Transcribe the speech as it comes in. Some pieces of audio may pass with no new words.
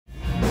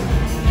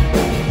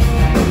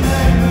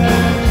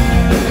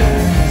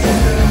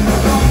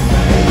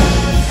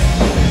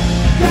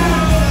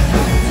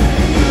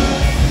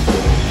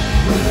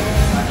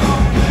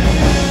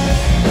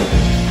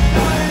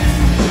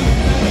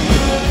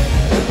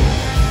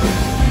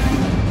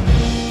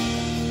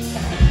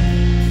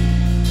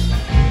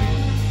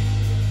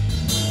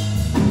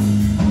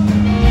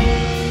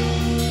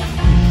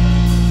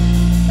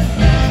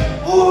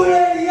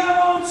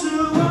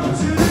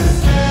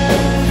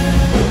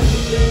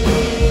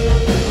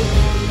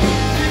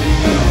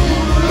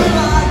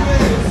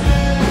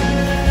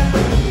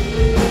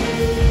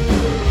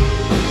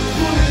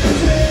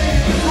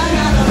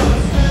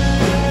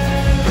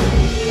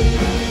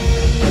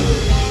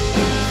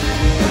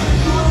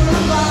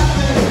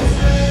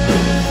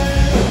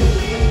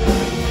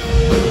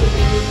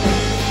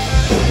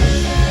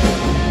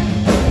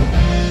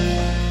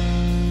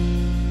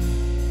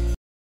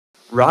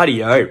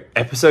Rightio,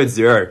 episode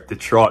 0, the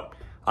Trot.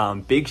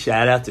 Big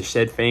shout out to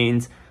Shed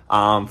Fiends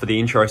for the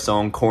intro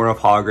song, Corner of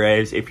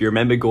Hargraves. If you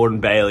remember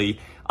Gordon Bailey,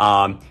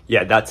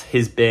 yeah, that's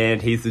his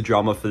band. He's the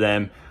drummer for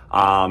them.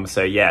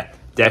 So yeah,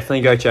 definitely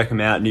go check him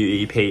out.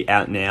 New EP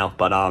out now.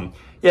 But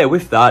yeah,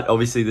 with that,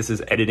 obviously this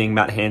is editing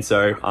Matt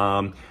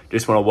Hanso.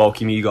 Just want to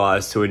welcome you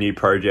guys to a new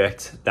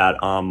project that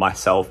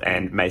myself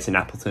and Mason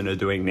Appleton are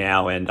doing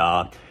now. And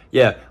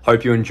yeah,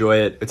 hope you enjoy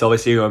it. It's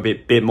obviously going to be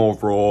a bit more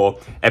raw.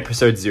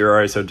 Episode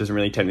 0, so it doesn't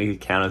really technically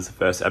count as the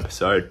first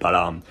episode.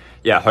 But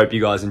yeah, hope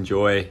you guys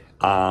enjoy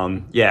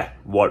yeah,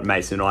 what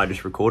Mason and I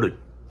just recorded.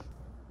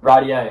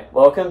 Rightio,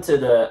 welcome to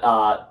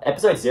the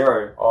episode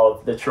 0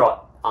 of the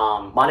Trot.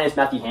 My name is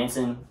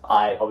Hanso.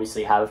 I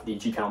obviously have the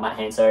YouTube channel Matt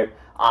Hanso.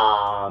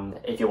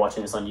 If you're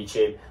watching this on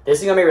YouTube, this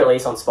is going to be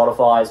released on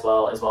Spotify as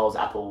well as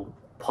Apple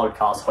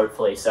Podcasts,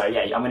 hopefully. So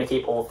yeah, I'm going to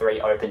keep all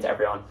 3 open to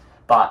everyone.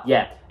 But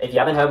yeah, if you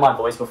haven't heard my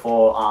voice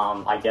before,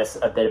 I guess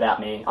a bit about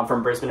me. I'm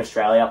from Brisbane,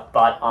 Australia,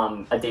 but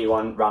I'm a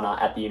D1 runner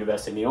at the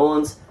University of New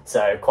Orleans,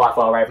 so quite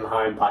far away from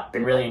home, but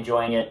been really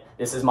enjoying it.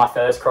 This is my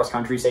first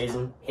cross-country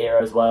season here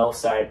as well,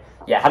 so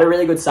yeah, had a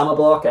really good summer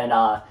block, and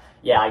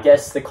yeah, I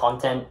guess the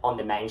content on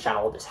the main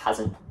channel just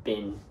hasn't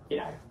been, you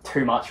know,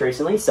 too much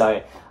recently,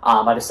 so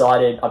I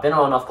decided, I've been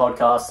on enough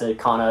podcasts to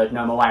kind of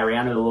know my way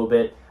around it a little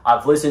bit.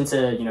 I've listened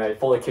to, you know,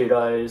 Full of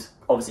Kudos,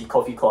 obviously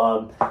Coffee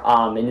Club,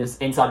 and this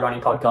Inside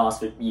Running podcast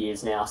for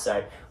years now,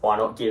 so why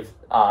not give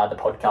the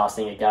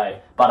podcasting a go?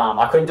 But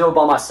I couldn't do it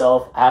by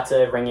myself. I had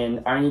to ring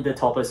in only the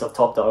toppest of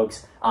top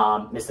dogs,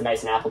 Mr.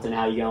 Mason Appleton.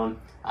 How you going?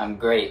 I'm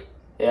great.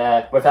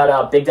 Yeah, we've had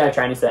a big day of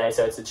training today,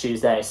 so it's a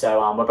Tuesday,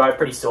 so we're both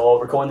pretty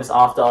sore. Recording this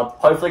after,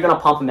 hopefully going to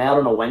pump them out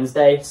on a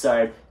Wednesday,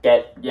 so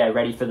get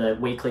ready for the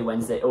weekly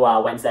Wednesday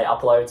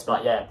uploads.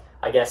 But yeah,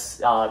 I guess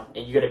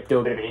you got to do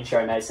a bit of an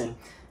intro, Mason.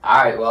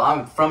 All right, well,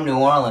 I'm from New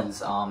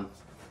Orleans. I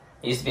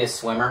used to be a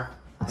swimmer.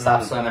 I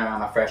stopped swimming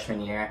around my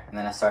freshman year, and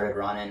then I started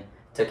running.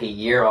 Took a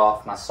year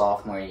off my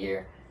sophomore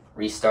year,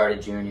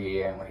 restarted junior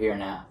year, and we're here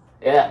now.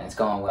 Yeah. And it's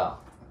going well.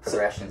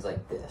 Progressions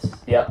like this.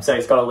 Yep, so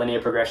he's got a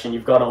linear progression.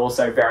 You've got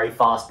also very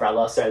fast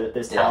brother, so that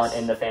there's talent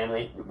in the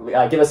family.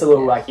 Give us a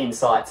little like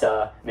insight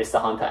to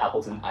Mr. Hunter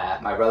Appleton.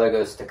 My brother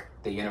goes to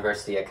the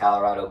University of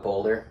Colorado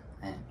Boulder,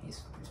 and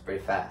he's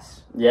pretty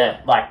fast.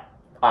 Yeah, like,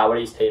 what are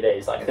his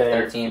PBs? Like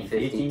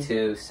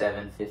 13:52,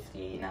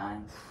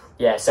 7:59.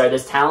 Yeah, so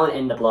there's talent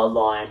in the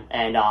bloodline,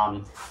 and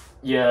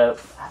you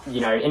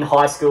know, in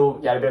high school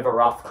you had a bit of a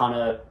rough kind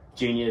of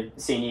senior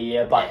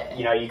year, but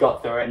you know, you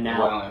got through it. And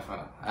now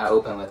I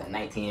opened with a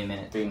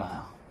 19-minute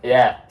 3-mile.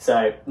 Yeah,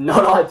 so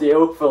not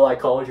ideal for like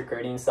college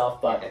recruiting and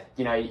stuff, but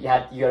you know, you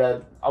got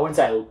a, I wouldn't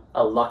say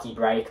a lucky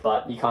break,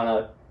 but you kind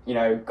of, you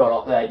know, got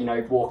up there, you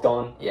know, walked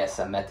on. Yes,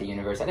 I met the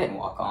university. I didn't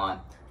walk on.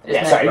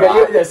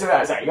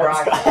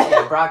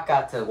 Brock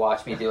got to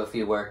watch me do a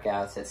few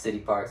workouts at City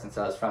Park since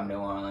I was from New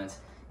Orleans.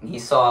 And he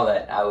saw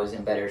that I was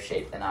in better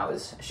shape than I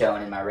was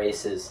showing in my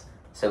races.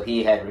 So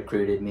he had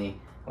recruited me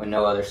when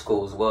no other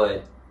schools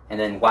would. And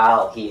then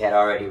while he had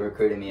already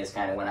recruited me is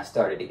kind of when I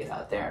started to get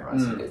out there and run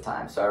some good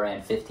times. So I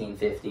ran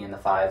 15:50 in the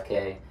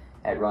 5K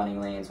at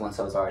Running Lanes once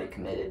I was already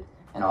committed.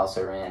 And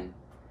also ran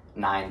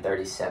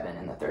 9:37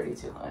 in the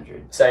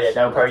 3200. So yeah,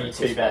 they were probably your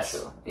two best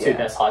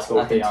high school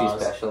Nothing PRs. too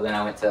special. Then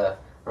I went to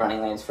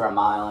Running Lanes for a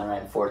mile and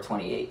ran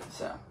 4:28.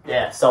 So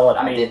yeah, solid.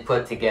 I mean, did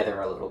put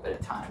together a little bit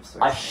of time. So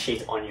I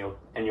shit on you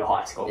in your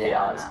high school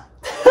PRs.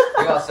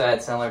 You also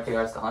had similar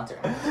PRs to Hunter.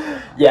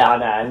 Yeah, I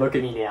know. And look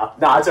at me now.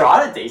 No, it's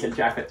alright. I had a decent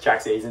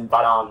track season,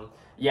 but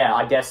yeah,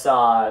 I guess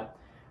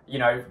you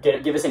know,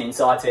 give us an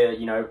insight to,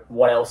 you know,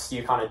 what else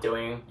you're kind of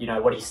doing. You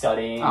know, what are you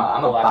studying?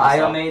 I'm a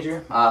bio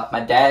major.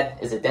 My dad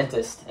is a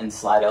dentist in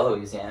Slidell,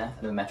 Louisiana,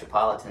 the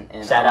Metropolitan.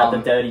 And, shout out the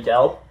Dirty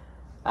Del.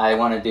 I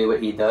want to do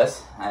what he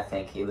does. I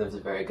think he lives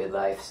a very good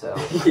life, so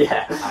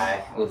yeah,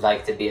 I would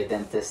like to be a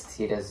dentist.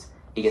 He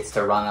gets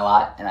to run a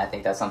lot, and I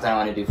think that's something I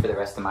want to do for the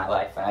rest of my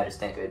life, and I just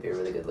think it would be a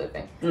really good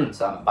living.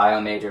 So I'm a bio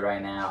major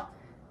right now,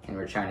 and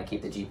we're trying to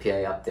keep the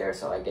GPA up there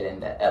so I get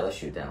into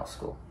LSU Dental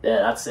School. Yeah,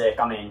 that's sick.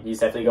 I mean, he's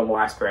definitely got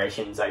more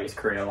aspirations, I guess,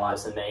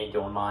 career-wise than me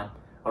doing mine.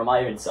 What am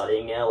I even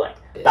studying now? Like,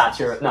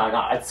 business.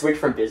 I switched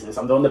from business.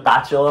 I'm doing the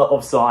Bachelor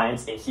of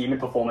Science in Human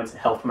Performance and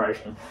Health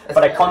Promotion,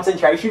 but a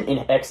concentration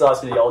in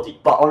exercise physiology.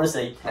 But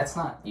honestly, that's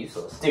not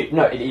useless. Dude,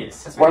 no, it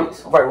is. That's very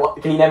useful. Bro,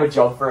 what, can you name a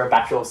job for a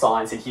Bachelor of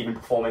Science in Human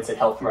Performance and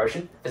Health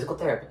Promotion? Physical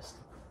therapist.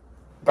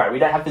 Bro, we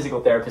don't have physical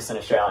therapists in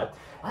Australia.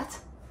 What?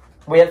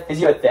 We have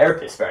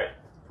physiotherapists, bro.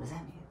 What does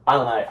that mean? I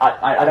don't know.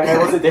 I don't know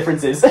what the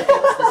difference is. It's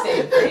the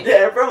same thing.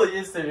 Yeah, it probably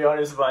is, to be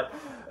honest, but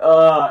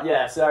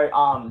yeah, so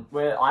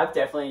I've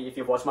definitely, if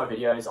you've watched my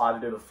videos, I have a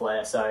bit of a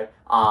flair, so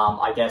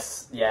I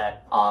guess, yeah,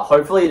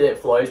 hopefully it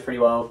flows pretty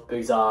well,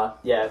 because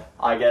yeah,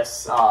 I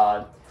guess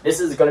this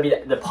is going to be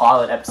the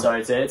pilot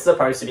episode, so it's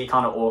supposed to be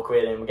kind of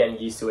awkward and we're getting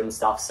used to it and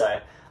stuff, so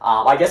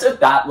I guess with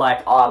that,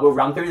 like, we'll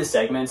run through the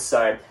segments.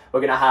 So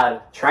we're going to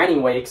have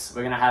training weeks,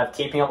 we're going to have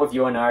Keeping Up with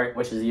UNO,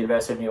 which is the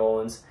University of New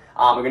Orleans,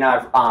 we're going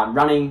to have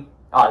running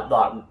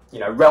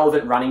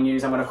relevant running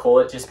news, I'm going to call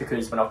it, just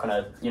because we're not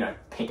going to,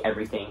 pick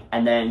everything.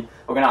 And then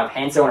we're going to have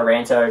Hanso and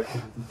Ranto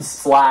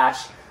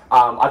slash,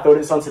 I thought of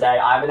this one today.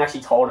 I haven't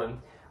actually told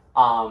him,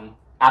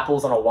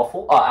 apples on a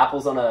waffle.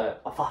 Apples on a,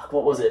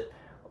 what was it?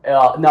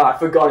 No, I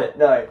forgot it.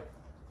 No.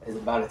 Is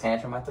it about a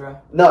tantrum I throw?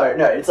 No,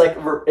 it's like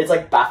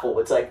baffle.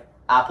 It's like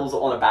apples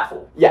on a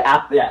baffle. Yeah,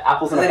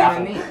 apples on a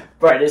baffle. What does that even mean?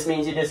 Bro, this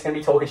means you're just going to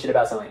be talking shit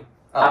about something.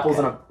 Oh, apples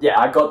okay. on a... Yeah,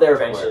 I got there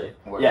eventually.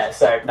 Word. Yeah,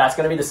 so that's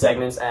going to be the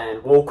segments,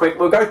 and we'll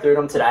go through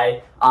them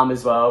today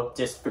as well,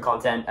 just for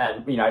content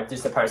and,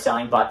 just the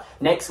post-selling. But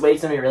next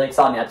week's going to be a really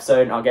exciting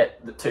episode, and I'll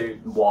get to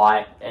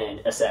why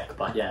in a sec,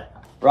 but yeah.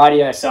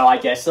 Rightio, so I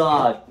guess...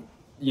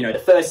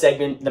 the first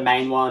segment, the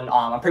main one,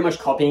 I'm pretty much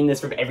copying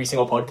this from every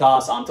single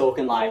podcast. I'm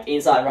talking like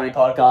Inside Running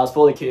Podcast,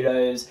 For the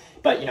Kudos,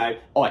 but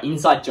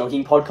Inside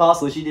Jogging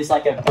Podcast, literally just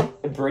like a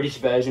British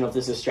version of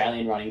this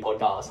Australian running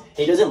podcast.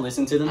 He doesn't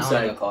listen to them, I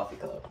only know Coffee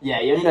Club.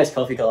 Yeah, he only knows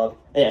Coffee Club.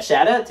 Yeah,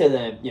 shout out to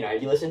the,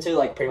 you listen to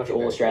like pretty much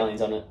all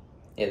Australians on it.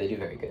 Yeah, they do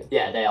very good.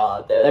 Yeah, they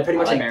are. They're pretty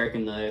much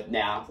American though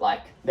now.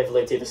 Like, they've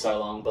lived here for so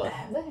long, but...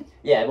 Have they?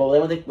 Yeah, well, they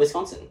were the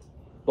Wisconsin.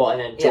 Well,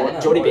 and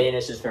then Geordie Bean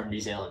is just from New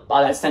Zealand.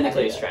 But that's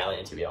technically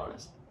Australian, to be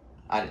honest.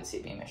 I didn't see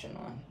B Mission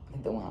one. I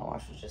think the one I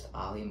watched was just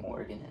Ollie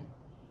Morgan and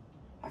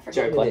I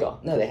forget. Joe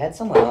Plecker. No, they had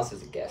someone else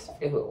as a guest. I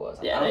forget who it was.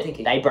 Yeah, I don't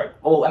think they broke.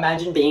 Well,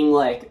 imagine being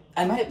like...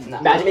 I might have...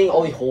 Imagine being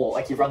Ollie Hall.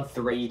 Like, you run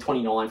 3:29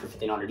 for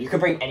 1,500. You could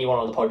bring anyone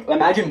on the podcast.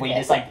 Imagine we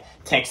just, like,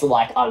 text,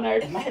 like, I don't know...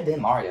 It might have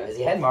been Mario. Has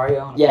he had Mario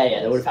on?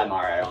 Yeah, they would have had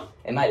Mario on.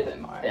 It might have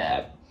been Mario.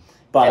 Yeah.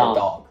 But, had a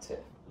dog, too.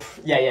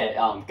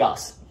 Yeah,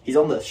 Gus. He's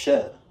on the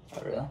shirt.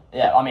 Oh, really?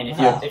 Yeah, I mean,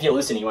 if you're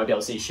listening, you won't be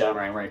able to see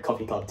Sherman wearing a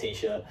Coffee Club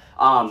t-shirt.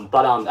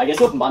 I guess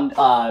with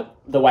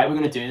the way we're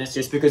going to do this,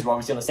 just because we're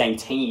obviously on the same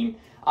team,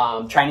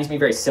 training's been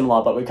very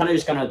similar, but we're kind of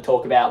just going to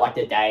talk about, like,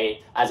 the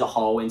day as a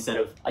whole instead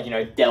of,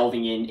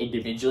 delving in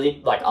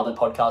individually, like other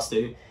podcasts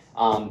do.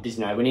 Because,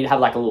 we need to have,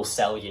 like, a little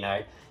cell,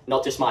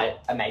 not just my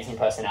amazing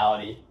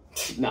personality.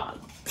 Nah.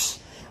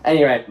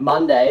 Anyway,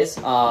 Mondays,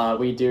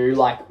 we do,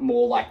 like,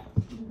 more, like,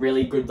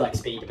 really good, like,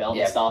 speed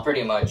development stuff.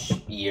 Pretty much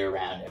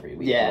year-round every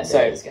week. Yeah, so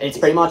it's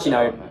pretty much,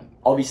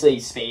 obviously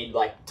speed,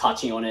 like,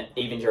 touching on it,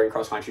 even during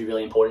cross-country,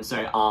 really important.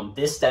 So,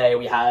 this day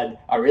we had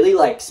a really,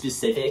 like,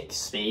 specific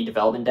speed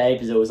development day,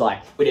 because it was,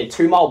 like, we did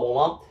 2 mile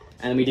warm-up,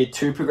 and then we did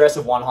 2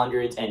 progressive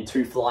 100s and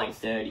 2 flying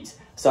 30s.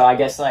 So, I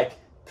guess, like,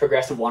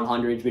 progressive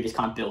 100s, we just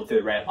kind of built through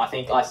the rep. I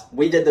think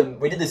we did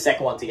the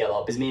second one together,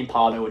 because me and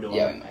Pardo were doing it.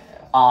 Yeah, we might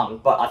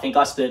have. But I think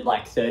I stood,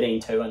 like,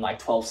 13.2 and,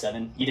 like,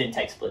 12.7. You didn't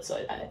take splits,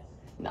 though,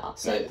 Nah.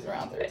 So it was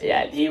around 13.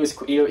 Yeah, he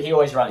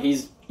always run.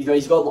 He's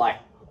got, like,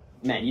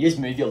 man, you just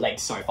move your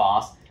legs so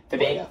fast.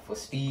 For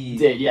speed.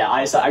 Dude, yeah,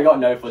 I got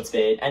no foot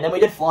speed. And then we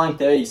did flying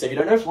 30s. So if you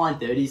don't know flying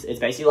 30s, it's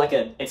basically like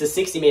it's a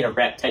 60-meter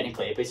rep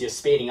technically, because you're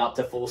speeding up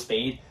to full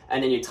speed,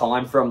 and then you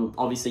time from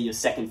obviously your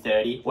second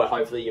 30, where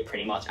hopefully you're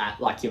pretty much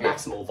at like your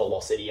maximal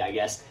velocity, I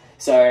guess.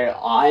 So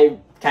I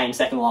came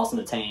second last on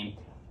the team.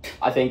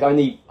 I think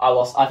me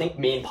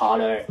and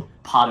Pardo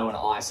and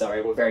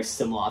I, were very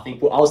similar. I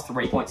think I was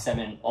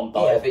 3.7 on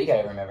both. Yeah, but you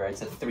gotta remember,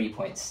 it's a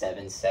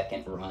 3.7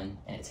 second run,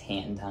 and it's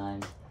hand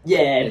time.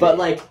 Yeah, but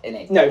like,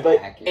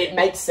 accurate. It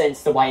makes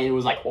sense the way it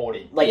was like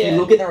ordered. Like, you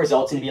look at the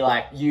results and you'd be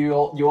like,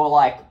 you're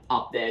like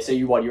up there, so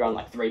you're on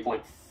like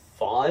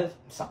 3.5?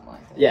 Something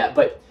like that. Yeah,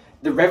 but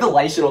the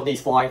revelation of these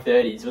flying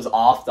 30s was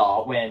after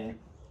when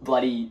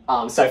bloody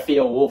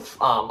Sophia Wolf,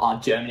 our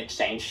German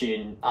exchange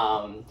student,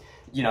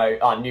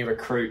 our new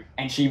recruit,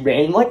 and she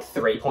ran like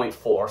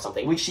 3.4 or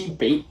something, which she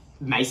beat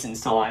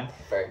Mason's time.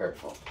 Very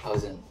hurtful. I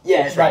was in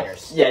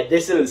trainers.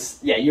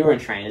 You were in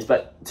trainers,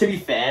 but to be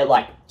fair,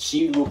 like,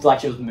 she looked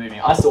like she was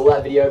moving. I saw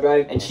that video,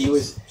 bro, and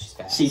she's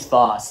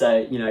fast.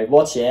 So,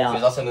 watch out. She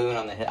was also moving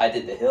on the hill. I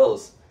did the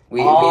hills.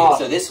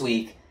 So this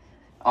week,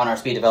 on our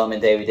speed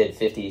development day, we did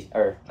 50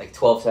 or like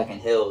 12-second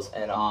hills,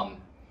 and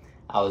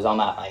I was on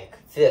my like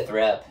 5th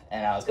rep,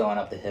 and I was going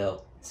up the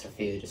hill.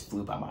 Sophia just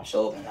flew by my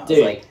shoulder, and I was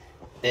like,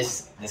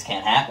 this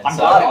can't happen. I'm so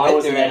glad I I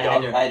went through wasn't it,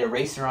 there. I had to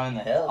race her on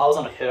the hill. I was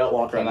on a hurt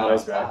locker on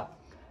those, bro.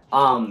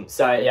 Top.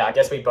 So yeah, I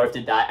guess we both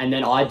did that, and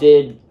then I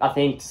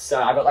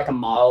got like a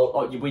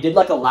mile. We did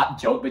like a lap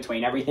jog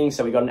between everything,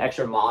 so we got an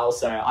extra mile.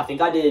 So I think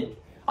I did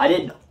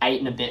 8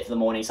 and a bit for the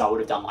morning, so I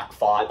would have done like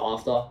 5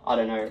 after. I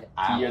don't know.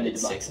 I only did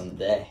 6 on the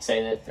day.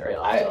 Say that 3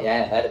 after. I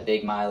had a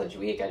big mileage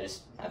week.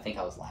 I think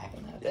I was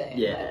lacking that day.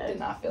 Yeah, I did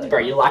not feel like. Bro,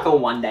 you lack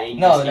on one day.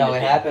 No.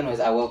 What happened was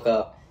I woke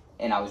up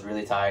and I was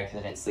really tired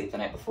because I didn't sleep the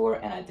night before,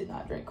 and I did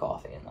not drink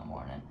coffee in the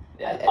morning.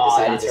 Yeah.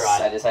 I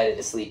decided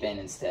to sleep in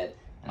instead.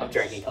 Of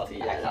drinking coffee.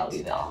 Yeah, that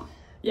was dumb.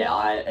 Yeah,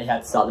 I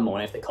had to start the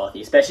morning with the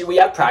coffee. Especially, we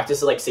have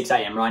practice at like 6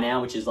 a.m. right now,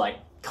 which is like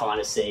kind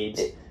of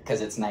seeds.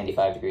 Because it's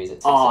 95 degrees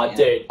at 6 a.m.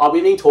 Dude. We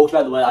haven't even talked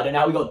about the weather. I don't know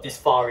how we got this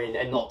far in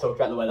and not talked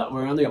about the weather.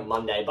 We're only on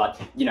Monday, but,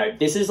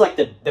 this is like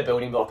the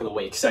building block of the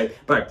week. So,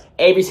 bro,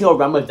 every single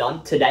run we've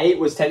done, today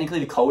was technically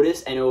the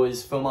coldest, and it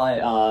was for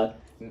my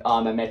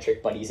my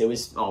metric buddies. It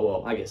was,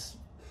 I guess,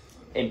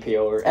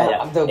 NPO or...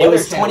 it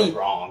was 20...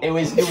 Wrong. It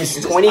was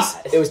 20...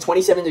 It was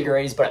 27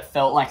 degrees, but it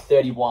felt like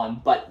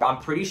 31. But I'm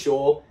pretty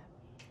sure...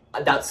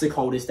 that's the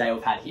coldest day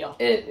we've had here.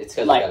 It's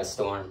because Like- we got a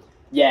storm.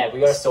 Yeah, we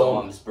got a storm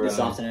Storm's brewing. this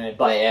afternoon.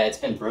 But But yeah, it's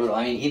been brutal.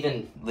 I mean,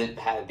 even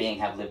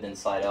have lived in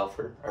Slidell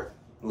or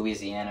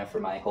Louisiana for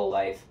my whole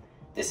life,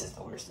 this is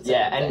the worst. It's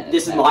yeah, ever been. and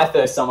this It's is never- my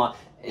first summer.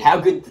 How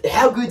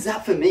good's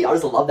that for me? I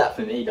just love that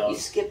for me, You dog.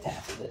 skipped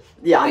half of it.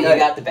 Yeah, I But know. you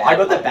got the bad I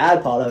got the part.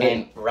 bad part of it.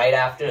 And right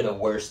after the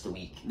worst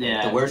week.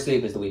 Yeah. The worst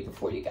week was the week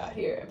before you got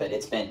here, but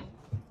it's been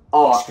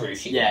Oh,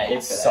 excruciating. yeah,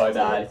 it's after so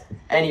that. bad.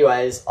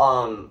 Anyways,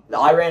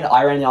 I ran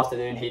in the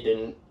afternoon. He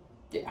didn't.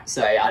 Yeah.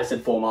 So I just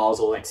did 4 miles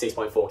or like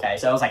 6.4k.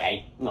 So it was like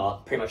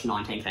pretty much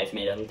 19k for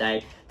me the other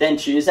day. Then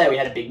Tuesday we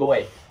had a big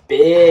boy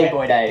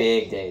day.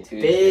 Big day,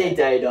 Tuesday. Big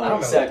day, dog. I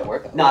don't remember So- what the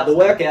workout Nah, the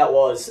was. workout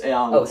was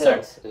Oh, so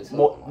it was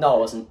no, it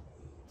wasn't.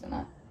 Was it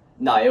not?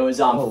 No, it was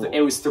Oh.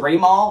 it was 3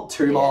 mile,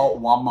 2 Yeah. mile,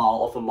 1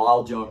 mile off a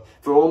mile jog.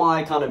 For all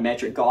my kind of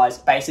metric guys,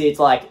 basically it's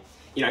like,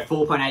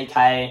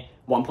 4.8k,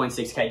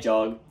 1.6k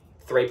jog,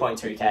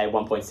 3.2k,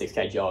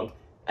 1.6k jog,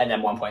 and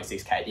then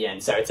 1.6k at the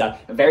end. So it's a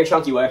very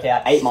chunky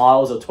workout, 8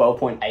 miles or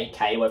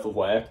 12.8k worth of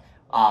work.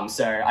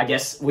 So I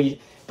guess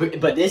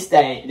but this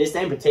day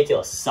in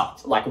particular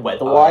sucked, like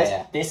weather-wise.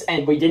 Oh, yeah.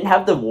 And we didn't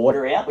have the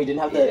water out, we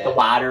didn't have the Yeah.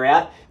 water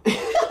out.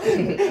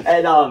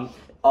 And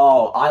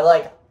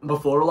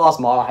before the last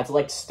mile, I had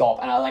to stop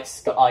and I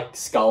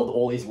sculled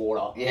all his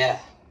water Yeah.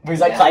 because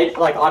Yeah. Clayton,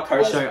 our I was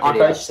coach, pretty our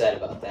coach, upset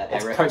about that.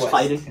 it's I Coach was-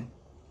 Clayton.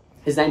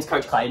 His name's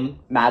Coach Clayton,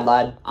 mad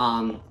lad.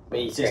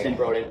 He's just Very been good.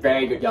 brought in,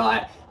 very good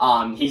guy.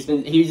 He's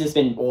just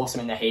been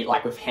awesome in the heat,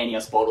 with handing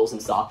us bottles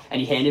and stuff.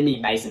 And he handed me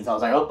Masons. I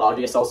was like, oh, I'll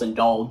just also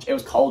indulge. It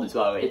was cold as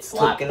well. It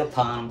slapped. Took it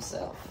upon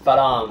himself. But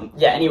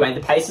yeah. Anyway,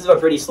 the paces were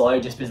pretty slow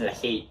just because of the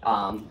heat.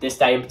 This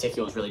day in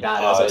particular was really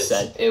bad, as I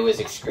said. It was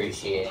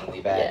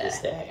excruciatingly bad Yeah. this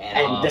day.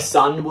 And the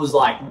sun was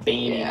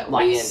beaming yeah,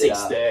 we ended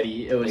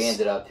 6:30. It was. We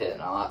ended up hitting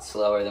a lot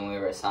slower than we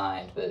were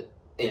assigned, but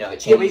it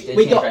changed. Yeah, it we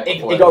changed got right it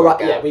before got the right.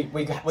 workout. Yeah, we So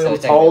were technically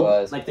told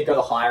was. to go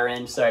the higher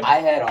end. So I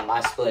had on my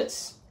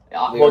splits.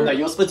 well, no,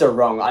 your splits are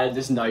wrong. I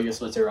just know your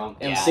splits are wrong.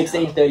 It was Yeah,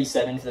 I know.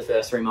 16:37 for the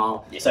first 3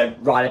 mile. Yeah. So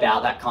right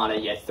about that kind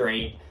of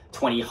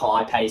 3:20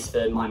 high pace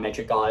for my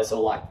metric guys,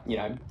 or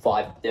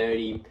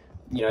 5:30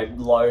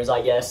 lows,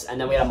 I guess.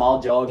 And then we had a mile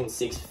jog in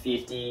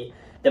 6:50.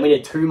 Then we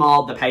did 2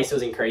 mile. The pace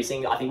was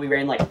increasing. I think we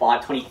ran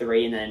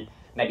 5:23 and then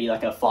maybe a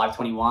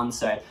 5:21.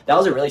 So that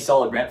was a really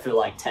solid rep for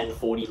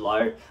 10:40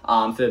 low.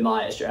 For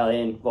my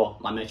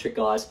my metric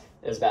guys,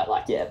 it was about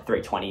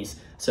 3:20s.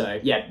 So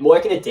yeah,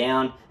 working it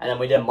down, and then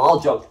we did a mile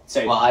jog.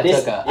 So Well, I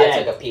took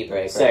a pee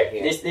break so right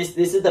here. this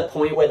is the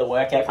point where the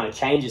workout kind of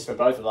changes for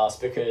both of us,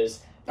 because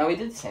No, we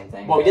did the same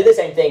thing. we did the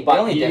same thing, but The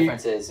only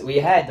difference is we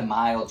had the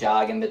mile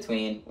jog in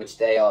between, which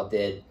they all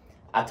did.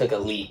 I took a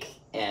leak,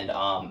 and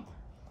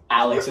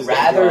Alex was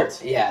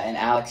and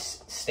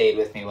Alex stayed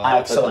with me while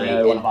Alex I took the leak.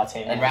 Solano, one And, of our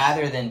teammates. and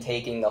rather than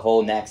taking the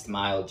whole next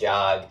mile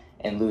jog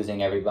and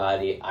losing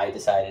everybody, I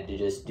decided to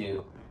just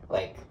do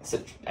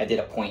I did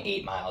a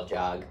 0.8 mile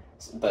jog,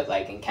 but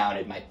and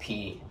counted my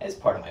pee as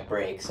part of my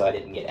break, so I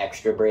didn't get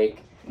extra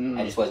break.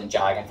 I just wasn't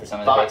jogging for some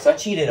of the But- breaks, so I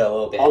cheated a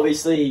little bit.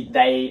 Obviously,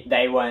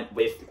 they weren't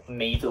with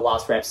me for the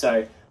last rep,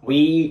 so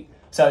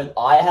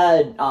I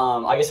had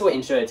I guess we're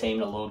into a team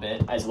in a little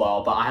bit as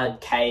well, but I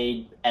had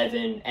Cade,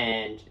 Evan,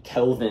 and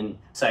Kelvin,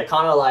 so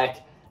kind of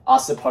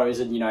us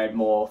supposed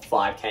more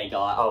 5k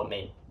guy. Oh,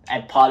 me.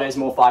 And Pardo's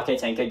more 5k,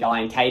 10k guy,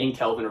 and Cade and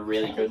Kelvin are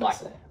really good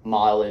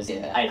milers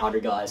and Yeah.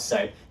 800 guys,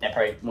 so they're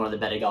probably one of the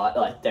better guys,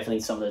 definitely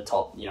some of the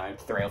top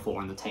 3 or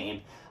 4 on the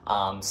team.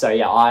 So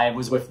yeah, I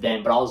was with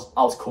them, but I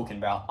was cooking,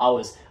 bro. I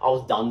was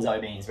dunzo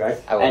beans, bro.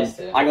 I was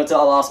and too. I got to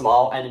the last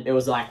mile, and it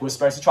was we're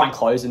supposed to try and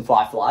close in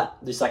 5 flat,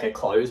 just a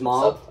close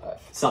mile,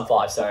 sub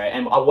 5, sorry.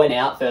 And I went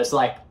out first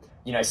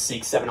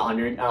 600,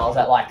 700, and I was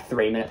at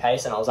 3-minute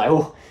pace, and I was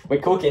oh, we're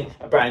cooking,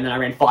 bro. And then I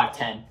ran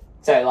 5:10.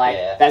 So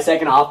Yeah. that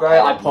second half, bro,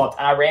 I popped,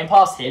 and I ran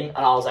past him, and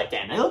I was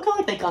damn, they look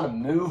like they're kind of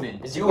moving.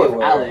 Because you were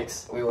with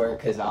Alex. We were,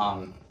 because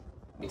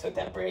we took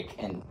that break,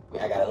 and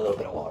I got a little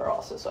bit of water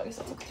also, so I guess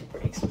I took 2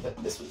 breaks, but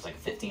this was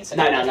 15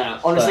 seconds. No.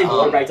 Honestly, But,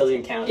 water break doesn't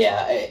even count.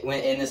 Yeah,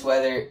 when in this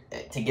weather,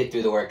 to get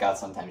through the workout,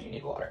 sometimes you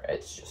need water.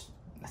 It's just,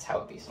 that's how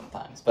it be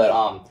sometimes. But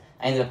I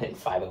ended up hitting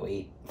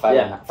 508.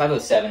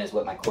 507 is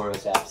what my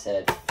Coros app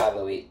said.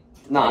 508.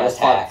 No, I that's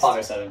got taxed.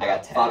 507. I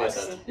got taxed.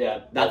 507. Yeah,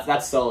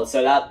 that's solid.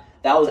 So that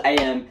was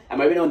AM, and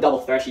we've been doing double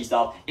threshy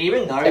stuff.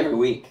 Even though Every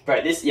week.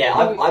 bro, this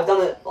Every week. I've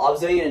done it. I was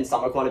doing it in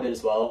summer quite a bit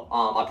as well.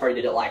 I probably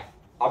did it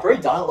I've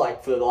probably done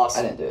it for the last.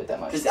 I didn't do it that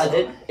much. Just, I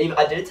did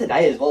it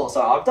today as well.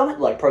 So I've done it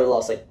probably the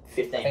last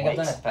 15 I think weeks.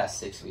 I've done it the past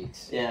 6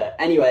 weeks. Yeah.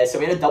 Anyway, so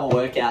we had a double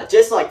workout,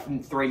 just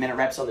 3-minute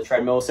reps on the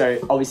treadmill. So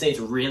obviously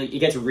it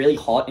gets really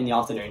hot in the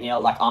afternoon here.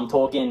 I'm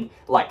talking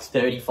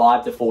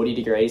 35 to 40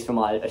 degrees for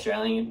my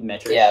Australian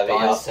metric. Yeah, but you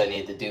guys. also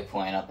need the dew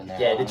point up in there.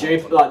 Yeah, the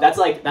dew, that's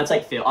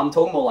feel. I'm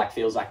talking more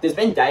feels there's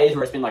been days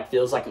where it's been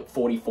feels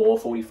 44,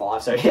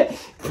 45. So yeah,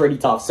 pretty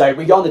tough. So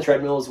we go on the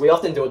treadmills. We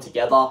often do it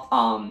together.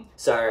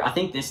 So I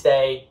think this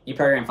day you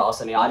probably ran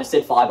faster than me. I just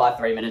did 5 by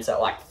 3 minutes at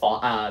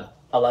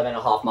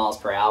 11.5 miles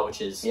per hour,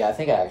 which is Yeah, I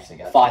think I actually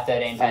got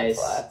 5:13 5 pace,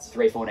 flats.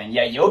 3:14.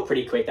 Yeah, you were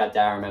pretty quick that day,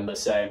 I remember.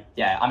 So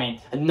yeah, I mean,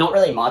 not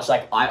really much.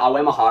 Like I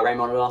wear my heart rate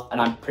monitor, and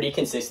I'm pretty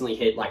consistently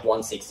hit like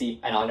 160,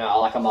 and I know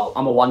like I'm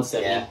a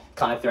 170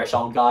 kind of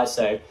threshold guy.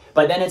 So,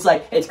 but then it's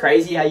like it's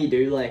crazy how you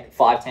do like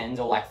 510s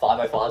or like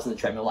 505s on the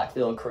treadmill, like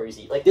feeling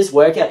cruisy. Like this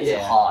workout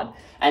isn't hard,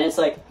 and it's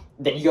like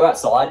then you go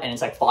outside and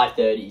it's like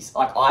 5:30s.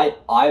 Like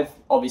I've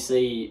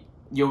obviously.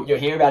 You'll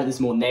hear about it this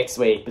more next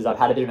week because I've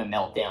had a bit of a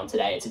meltdown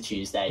today. It's a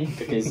Tuesday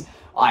because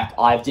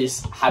I've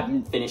just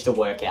haven't finished a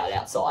workout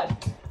outside.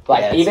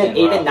 Like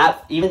even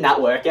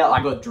that workout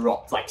I got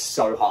dropped like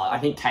so hard. I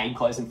think came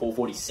close in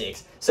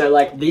 4:46. So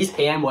like these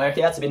PM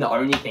workouts have been the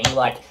only thing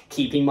like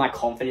keeping my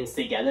confidence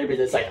together because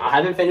it's like I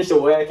haven't finished a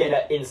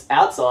workout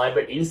outside,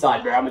 but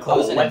inside, bro, I'm a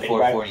closing at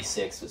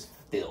 4:46 was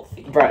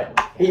filthy. Bro,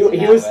 he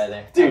was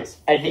dude,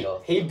 and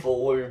he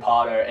blew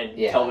Pardo and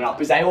Kelvin up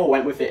because they all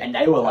went with it and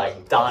they were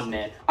like done,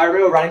 man. I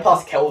remember running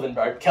past Kelvin,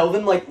 bro.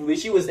 Kelvin like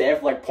literally was there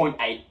for like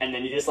 0.8 and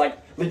then he just like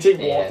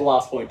literally walked the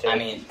last 0.2. I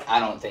mean, I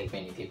don't think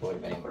many people would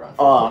have been able to run.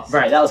 Oh,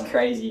 bro, that was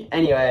crazy.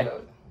 Anyway,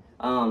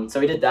 so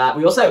we did that.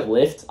 We also have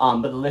lift,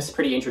 but the lift's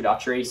pretty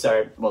introductory, so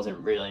it wasn't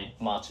really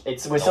much.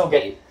 We're still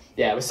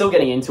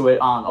getting into it.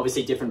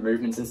 Obviously different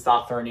movements and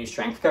stuff for a new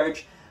strength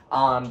coach.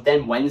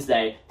 Then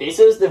Wednesday, this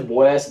is the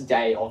worst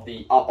day of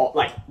the,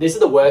 this is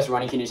the worst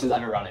running conditions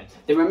I've ever run in. Do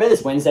you remember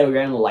this Wednesday we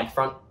ran on the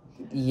lakefront?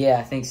 Yeah,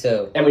 I think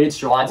so. And we did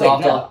strides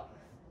after. No.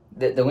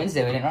 The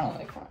Wednesday we didn't run on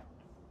the lakefront.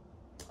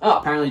 Oh,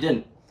 apparently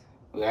didn't.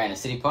 We ran in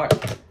City Park.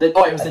 It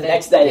was the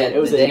next day. Yeah, it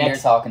was the the day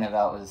next. you're talking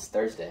about was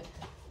Thursday.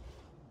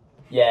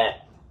 Yeah.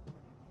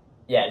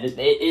 Yeah,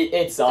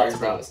 it sucked,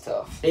 Thursday bro. was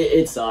tough.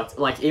 It sucked.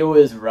 Like, it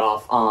was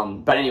rough.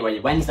 But anyway,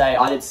 Wednesday,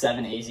 I did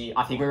 7 easy.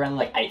 I think we ran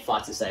like 8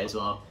 flats to say as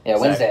well. Yeah,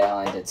 Wednesday I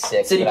only did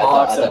 6. City but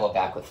Park, I doubled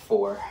back with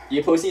 4.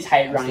 You pussies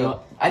hate running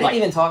up. I didn't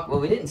even talk. Well,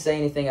 we didn't say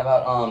anything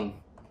about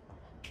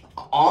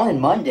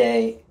on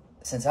Monday.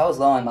 Since I was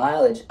low on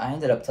mileage, I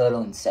ended up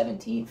totaling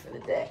 17 for the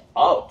day.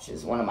 Oh, which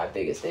is one of my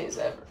biggest days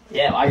ever.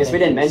 Yeah, I guess we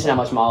didn't mention how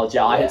much mileage.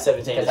 Yeah, I hit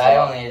 17 because I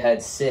only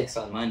had 6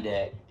 on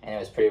Monday, and it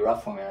was pretty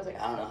rough for me. I was like,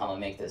 I don't know how I'm gonna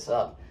make this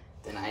up.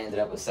 Then I ended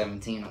up with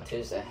 17 on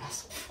Tuesday.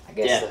 I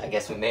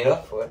guess we made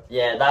up for it.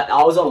 Yeah,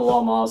 I was on a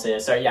lot of miles here.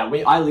 So yeah,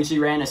 I literally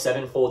ran a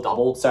 7.4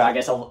 double. So I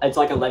guess it's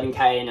like 11k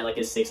and like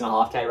a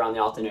 6.5k run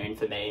the afternoon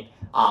for me.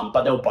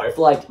 But they were both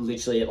like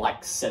literally at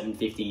like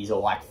 750s or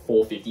like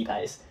 450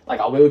 pace.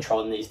 Like we were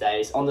trotting these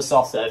days on the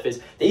soft surface.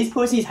 These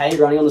pussies hate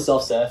running on the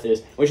soft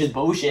surface, which is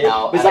bullshit.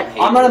 No, it's like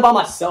I'm running by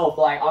myself.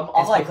 Like I'm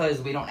like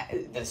because we don't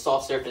the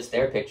soft surface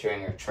they're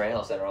picturing are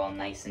trails that are all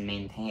nice and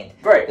maintained.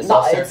 Bro, the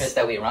soft surface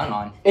that we run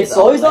on it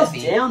slows us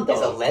down. It's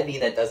a levee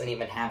that doesn't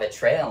even have a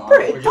trail on.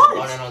 Bro, We're just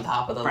running on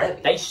top of the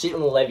levee. They shit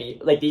on the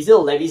levee. Like these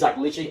little levees, like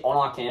literally on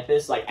our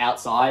campus, like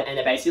outside, and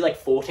they're basically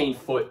like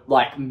 14-foot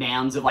like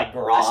mounds of like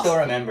grass. I still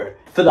remember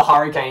for the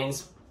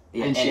hurricanes.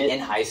 Yeah, and shit. In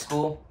high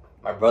school,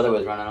 my brother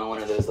was running on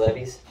one of those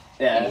levees.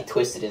 Yeah, and he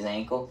twisted his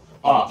ankle.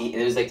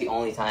 It was like the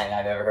only time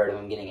I've ever heard of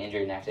him getting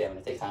injured and actually having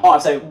to take time. Oh,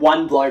 so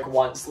one bloke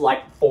once,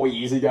 like 4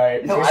 years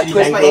ago. No, I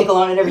twist my ankle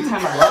on it every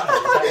time I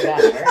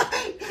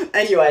run.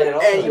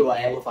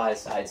 Anyway. Amplify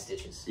side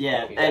stitches.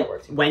 Yeah, and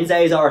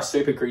Wednesdays are a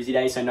super cruisy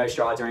day, so no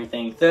strides or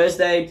anything.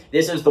 Thursday,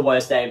 this is the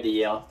worst day of the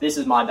year. This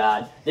is my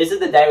bad. This is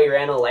the day we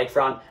ran on the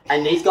lakefront,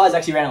 and these guys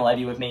actually ran a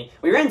levee with me.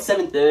 We ran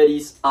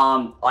 7:30s.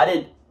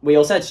 We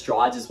also had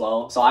strides as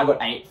well, so I got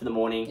 8 for the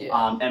morning,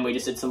 and we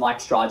just did some like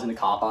strides in the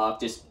car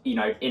park, just in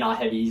our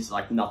heavies,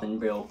 like nothing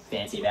real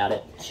fancy about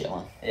it.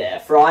 Chilling. Yeah.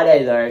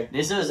 Friday though,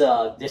 this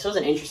was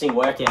an interesting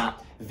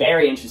workout,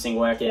 very interesting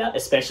workout,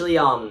 especially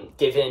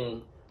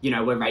given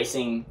we're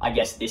racing I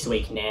guess this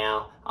week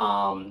now.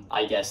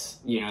 I guess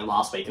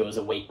last week it was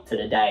a week to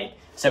the day,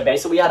 so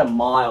basically we had a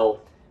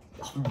mile.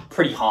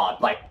 Pretty hard,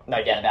 like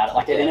no doubt about it.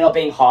 Like it ended up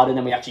being harder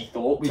than we actually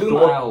thought.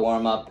 2-mile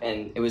warm up,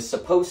 and it was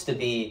supposed to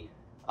be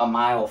a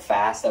mile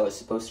fast that was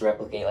supposed to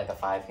replicate like a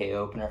 5K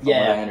opener from what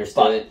I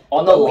understood.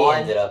 On the line,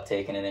 we ended up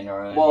taking it in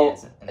our own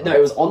hands. No,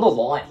 it was on the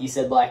line. He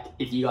said like,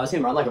 if you guys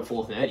can run like a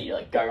 4:30,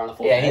 like go run a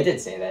 4:30. Yeah, he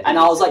did say that. And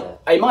I was like,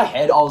 in my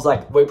head, I was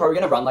like, we're probably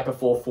gonna run like a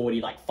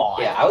 4:40, like 5.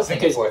 Yeah, I was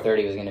thinking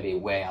 4:30 was gonna be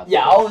way out there.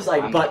 Yeah, I was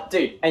like, but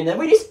dude, and then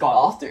we just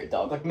got after it,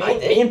 dog. Like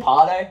me and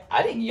Pardo.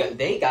 I didn't.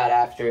 They got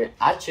after it.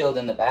 I chilled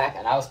in the back,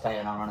 and I was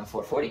planning on running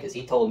 4:40 because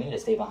he told me to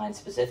stay behind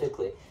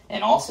specifically,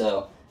 and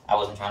also. I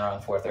wasn't trying to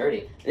run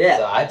 4:30. Yeah.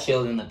 So I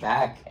chilled in the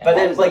back. But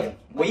then, like,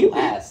 we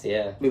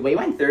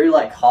went through,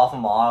 like, half a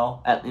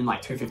mile in,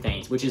 like,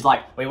 2:15s, which is,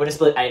 like, we would have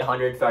split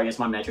 800 for, I guess,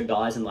 my metric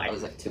guys, and, like... I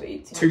was, like,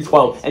 2:18.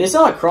 2:12. And it's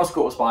not, like, cross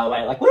course, by the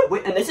way. Like,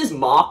 and this is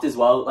marked as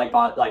well, like,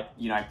 by, like,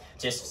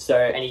 just so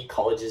any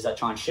colleges that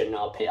try and shit in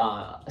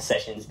our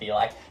sessions be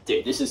like,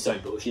 dude, this is so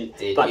bullshit.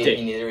 Dude, but, you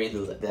need to read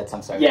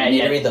I'm sorry. Yeah, you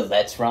need to read the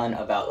Let's Run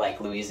about,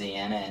 like,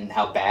 Louisiana and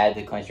how bad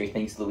the country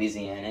thinks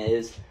Louisiana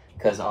is.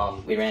 because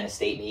we ran a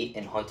state meet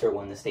and Hunter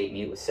won the state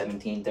meet with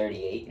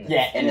 17:38 in the,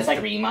 and the it's like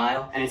 3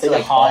 mile. and it's so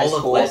like all highest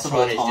of course West of all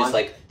Run is time. just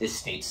like, this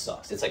state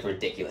sucks. It's like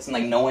ridiculous, and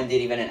like no one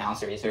did even an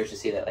ounce of research to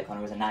see that like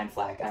Hunter was a 9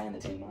 flat guy in the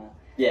 2 mile.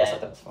 I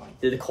thought that was funny.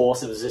 The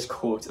course, it was just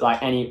cooked.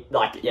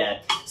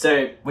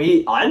 So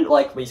we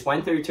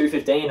went through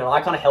 2:15 and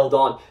I kind of held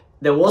on.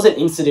 There was an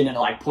incident at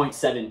like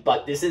 0.7,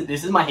 but this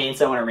is my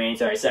Hanso and a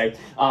Ranto, so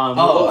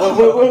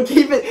we'll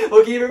keep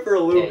it for a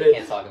little bit. You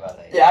can't talk about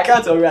that yet. Yeah, I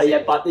can't talk about it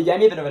yet, but it gave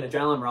me a bit of an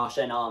adrenaline rush,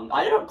 and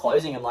I ended up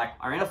closing at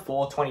I ran a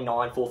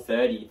 4:29,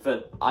 4:30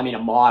 for a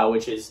mile,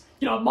 which is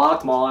a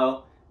marked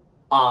mile.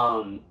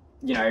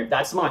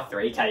 That's my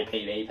 3K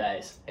PB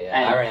pace.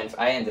 Yeah, and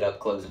I ended up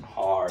closing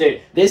hard.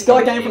 Dude, this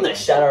guy came from the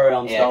Shadow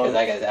Realms. Yeah,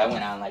 because I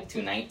went on like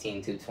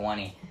 2:19,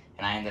 2:20.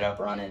 And I ended up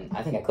running,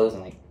 I think I closed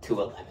in like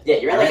 2:11. Yeah,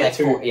 you ran like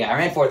 4. Yeah, I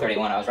ran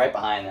 4:31. I was right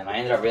behind them. I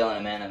ended up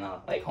reeling them in the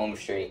like home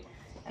street,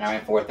 and I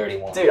ran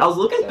 4:31. Dude, I was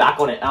looking back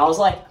on it, and I was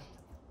like,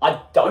 I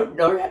don't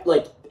know,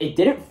 it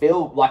didn't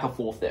feel like a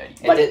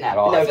 4:30. It didn't at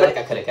all. No, I feel like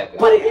I could have kept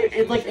but going.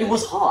 it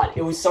was hard.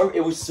 It was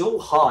so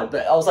hard.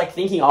 But I was like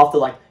thinking after,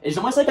 it's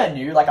almost like I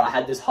knew I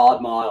had this hard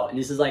mile, and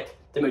this is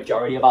the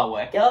majority of our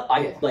workout.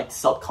 I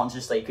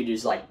subconsciously could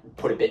just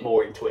put a bit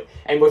more into it,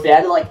 and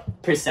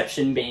without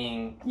perception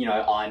being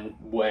I'm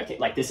working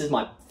this is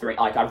my 3.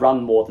 I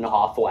run more than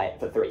halfway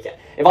for 3K.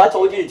 If I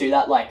told you to do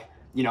that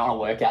on a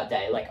workout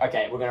day,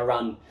 okay, we're gonna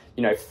run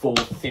we're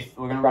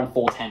gonna run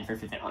 4:10 for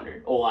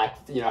 1500, or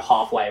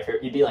halfway for,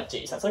 you'd be like,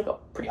 geez, that's a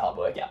pretty hard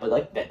workout,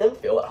 but that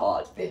doesn't feel that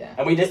hard. Yeah.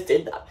 And we just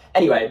did that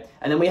anyway,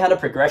 and then we had a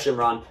progression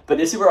run, but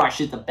this is where I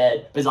shit the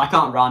bed because I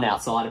can't run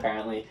outside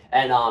apparently,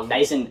 and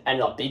Mason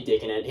ended up big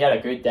dicking it. He had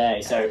a good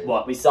day.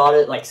 So we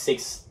started at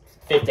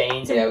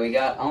 6:15. Yeah, we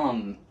got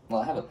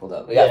I have it pulled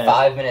up. We got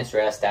 5 minutes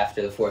rest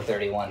after the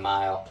 4:31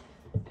 mile,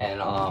 and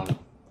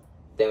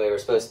then we were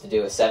supposed to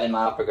do a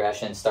 7-mile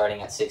progression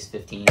starting at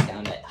 6:15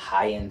 down that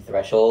high-end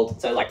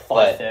threshold. So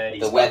 5:30.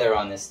 The weather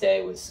on this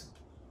day was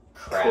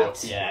crap.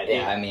 Cooked,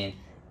 yeah.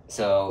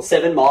 So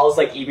 7 miles,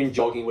 even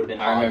jogging would have been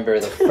hard. I remember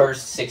the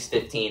first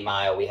 6:15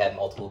 mile, we had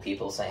multiple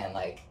people saying,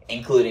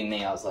 including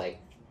me, I was like,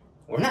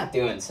 we're not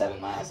doing 7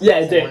 miles.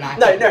 Yeah, dude.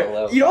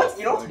 No. You know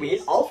what's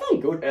weird? I was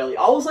feeling good early.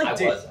 I was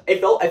it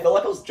felt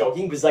like I was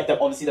jogging because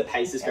obviously the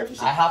pace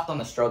discrepancy. I hopped on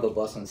the struggle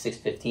bus on the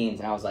 6:15s,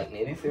 and I was like,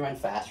 maybe if we run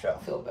faster, I'll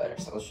feel better.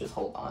 So let's just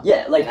hold on.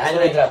 Yeah, and that's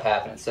what ended up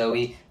happening. So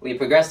we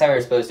progressed how we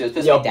were supposed to. It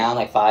was supposed to be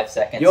down 5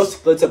 seconds. Your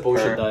splits are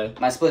bullshit though.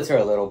 My splits are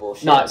a little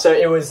bullshit. No, so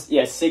it was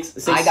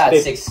 6. I got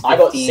 6:15. I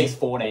got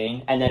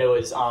 6:14, and then it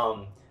was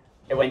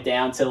it went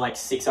down to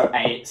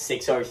 6:08,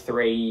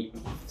 6:03,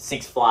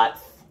 6 flat.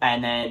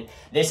 And then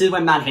this is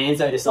when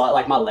matthanso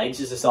decided, my legs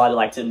just decided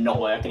to not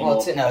work anymore.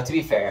 Well, to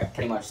be fair,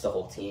 pretty much the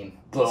whole team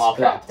blew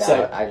up.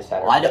 So I just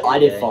had. I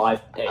did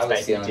 5. I was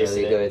feeling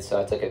really good, so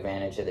I took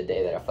advantage of the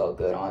day that I felt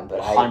good on.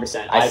 But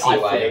 100%. I see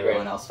why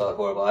everyone else felt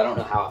horrible. I don't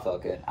know how I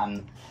felt good.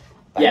 I'm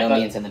by no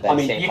means in the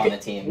best shape on the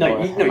team.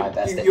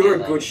 You're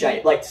in good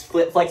shape.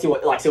 Split flexing.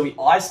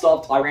 I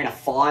stopped. I ran a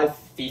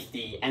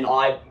 5:50, and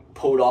I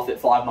pulled off at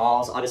 5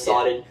 miles. I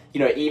decided,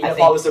 even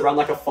if I was to run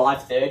a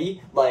 5:30,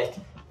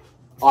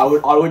 I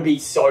would be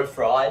so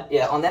fried.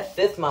 Yeah, on that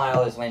 5th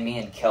mile is when me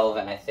and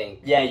Kelvin, I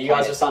think. Yeah, you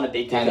guys were starting to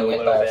big kind of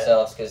went by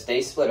ourselves because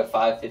they split a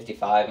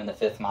 5:55 in the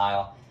 5th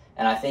mile,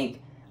 and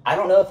I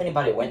don't know if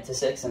anybody went to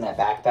 6 in that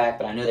backpack,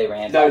 but I knew they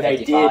ran. No, they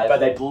did, but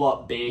they blew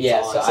up big.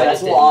 Yeah, time. So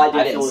that's why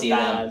I didn't see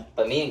them.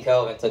 But me and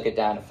Kelvin took it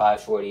down to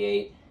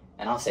 5:48,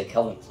 and I'll say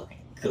Kelvin was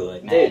looking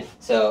good, man. Dude.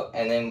 So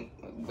and then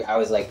I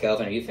was like,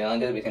 Kelvin, are you feeling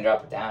good? We can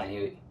drop it down,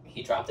 and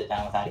he dropped it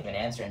down without even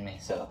answering me.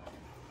 So.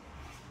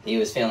 He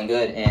was feeling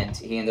good, and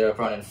he ended up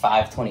running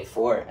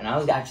 5:24. And I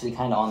was actually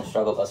kind of on the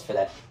struggle bus for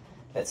that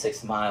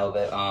 6th mile,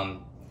 but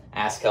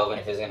asked Kelvin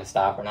if he was going to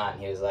stop or not,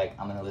 and he was like,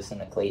 I'm going to listen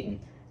to Clayton.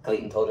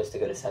 Clayton told us to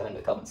go to 7,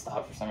 but Kelvin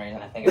stopped for some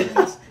reason. I think it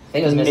was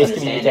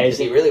misunderstanding, because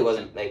he really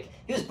wasn't,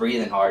 he was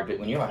breathing hard, but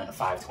when you're running a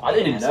 5:20, I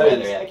didn't know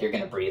weather, you're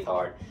going to breathe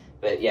hard.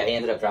 But yeah, he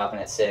ended up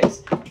dropping at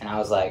 6, and I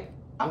was like,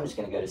 I'm just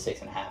going to go to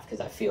 6.5 because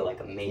I feel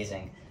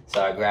amazing.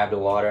 So I grabbed a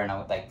water, and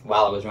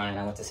while I was running,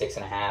 I went to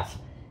 6.5.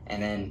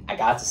 And then I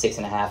got to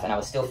 6.5, and I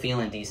was still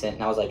feeling decent.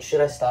 And I was like,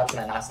 should I stop? Should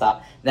I not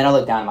stop? Then I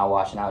looked down at my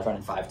watch, and I was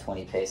running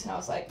 5:20 pace. And I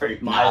was like,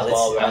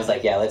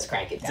 let's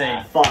crank it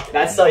down. Dude, fuck,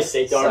 that's so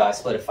sick, dog. So I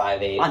split a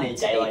 5:8. I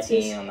need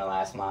 18 on the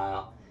last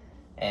mile.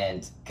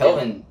 And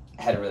Kelvin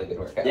had a really good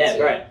workout. Yeah,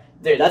 great.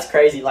 Dude, that's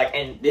crazy.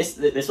 And this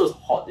was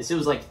hot. This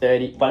was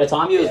 30. By the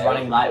time he was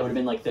running that, it would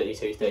have been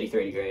 32,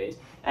 33 degrees.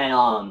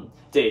 And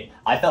dude,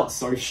 I felt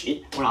so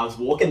shit when I was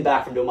walking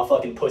back from doing my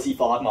fucking pussy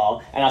 5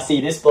 mile, and I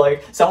see this bloke,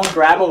 someone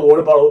grab a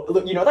water bottle.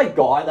 Look, you know that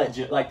guy,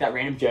 that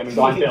random German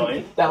guy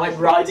Billy, that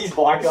rides his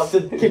bike up to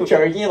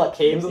Kipchoge and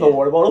cams on the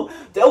water bottle.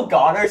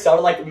 Delgado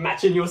started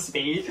matching your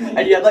speed,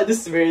 and you had the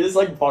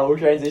smoothest bottle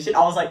transition.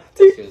 I was like,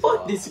 dude,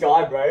 fuck this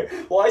guy, bro.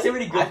 Why is he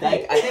really good?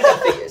 I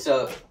think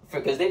so.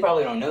 Because they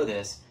probably don't know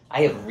this,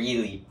 I have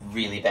really,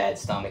 really bad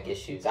stomach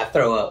issues. I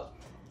throw up.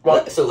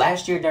 Well, so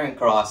last year during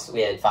cross, we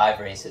had 5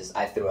 races.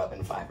 I threw up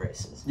in 5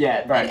 races.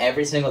 Yeah, right. And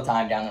every single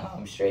time down the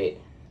home straight,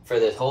 for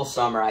this whole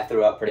summer, I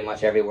threw up pretty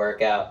much every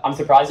workout. I'm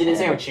surprised you didn't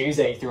say on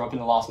Tuesday you threw up in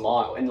the last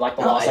mile, in like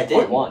the last like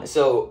 0.1.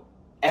 So,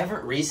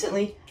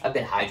 recently, I've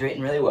been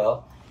hydrating really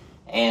well.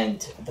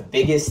 And the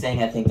biggest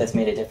thing I think that's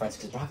made a difference,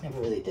 because Brock never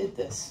really did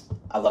this.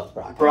 I loved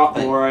Brock.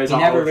 He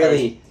never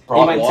really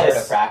brought water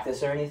to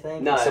practice or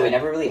anything. No. So we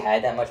never really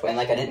had that much. And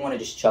like, I didn't want to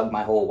just chug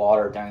my whole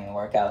water during the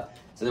workout.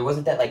 So there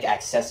wasn't that like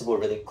accessible,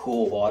 really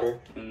cool water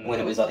when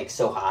it was like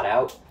so hot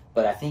out.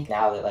 But I think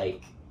now that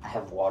like I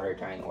have water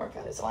during the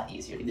workout, it's a lot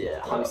easier to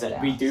get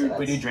 100%. We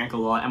do drink a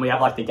lot, and we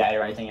have like the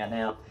Gatorade thing out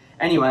now.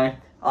 Anyway,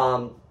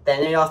 then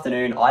in the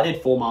afternoon, I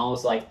did 4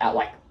 miles like at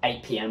like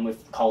 8 p.m.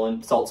 with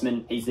Colin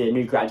Saltzman. He's the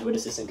new graduate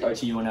assistant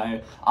coach, you will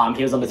know.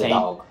 He was on the team.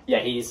 Dog. Yeah,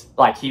 he's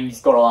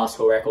got all our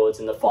school records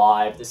in the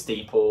 5, the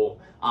steeple,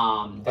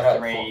 the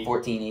 3,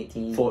 14,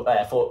 18.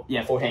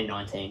 14,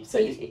 19. So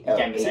you gave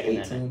me a second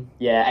 18? then.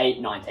 Yeah,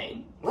 8,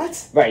 19.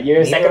 What? Right,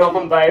 you're a second off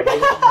on both.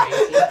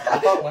 I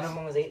thought one of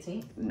them was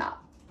 18. Nah.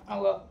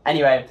 Oh well.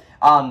 Anyway,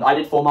 I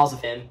did 4 miles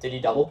with him. Did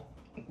you double?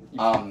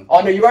 Oh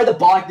no, you rode the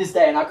bike this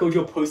day and I called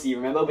you a pussy,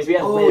 remember? Because we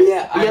had lift.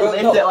 Yeah. We had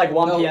lift at like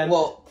 1 p.m.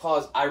 Well,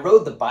 pause. I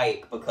rode the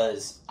bike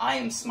because I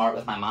am smart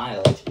with my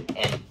mileage,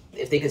 and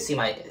if they could see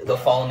they'll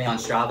follow me on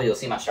Strava, you'll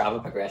see my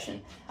Strava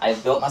progression.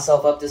 I've built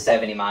myself up to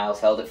 70 miles,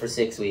 held it for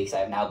 6 weeks. I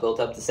have now built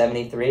up to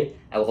 73.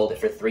 I will hold it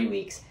for 3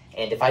 weeks.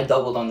 And if I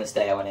doubled on this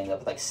day, I would end up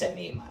with like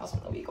 78 miles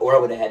in a week. Or I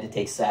would have had to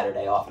take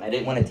Saturday off, and I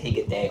didn't want to take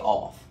a day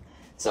off.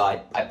 So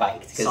I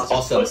biked, because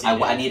also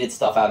I needed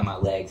stuff out of my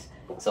legs.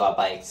 So I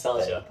biked.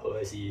 Such a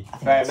pussy.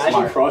 Bro,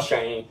 imagine cross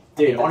training.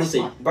 Dude,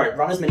 honestly, bro,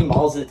 run as many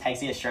miles as it takes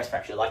to get stress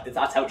fracture. Like,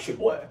 that's how it should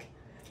work.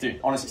 Dude,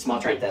 honestly,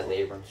 smart training. That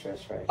labor and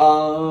stress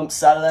fracture.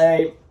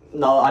 Saturday,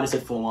 no, I just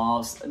did 4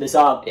 miles. This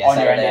on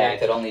Saturday I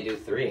could only do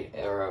 3,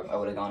 or I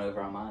would have gone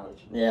over on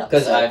mileage. Yeah.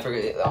 Because I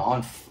forget,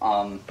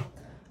 on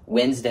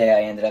Wednesday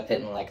I ended up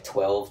hitting like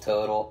 12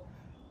 total,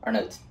 or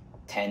no,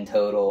 10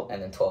 total,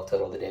 and then 12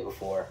 total the day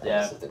before.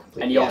 Yeah,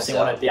 and you obviously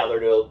want to be able to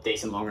do a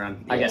decent long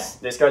run. I guess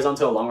this goes on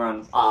to a long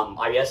run.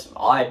 I guess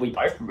we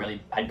both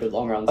really had good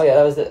long runs. Oh yeah,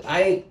 that was it.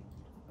 I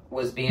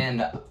was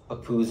being a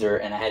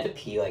poozer, and I had to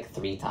pee like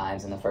 3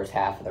 times in the first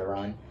half of the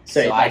run.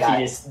 So I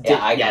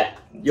got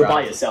you're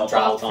by yourself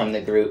dropped from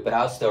the group, but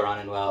I was still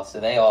running well.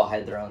 So they all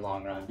had their own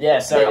long run. Yeah,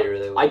 so they did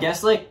really well. I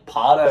guess like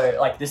Pardo,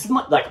 like this is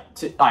my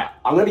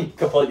I'm gonna be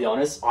completely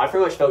honest. I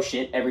pretty much felt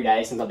shit every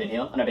day since I've been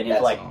here, and I've been here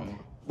for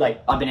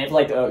I've been here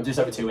for just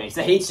over 2 weeks.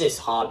 The heat's just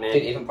hard, man.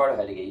 Dude, even Pardo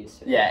had to get used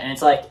to it. Yeah, and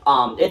it's like,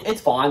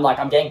 it's fine. Like,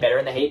 I'm getting better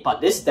in the heat,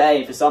 but this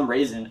day, for some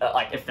reason,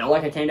 it felt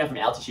like I came down from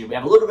altitude. We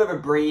have a little bit of a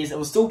breeze. It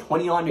was still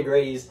 29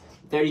 degrees.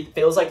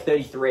 Feels like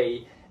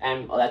 33,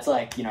 and that's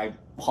like,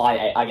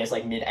 high, I guess,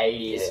 like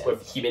mid-80s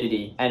with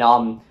humidity. And I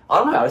don't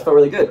know, I just felt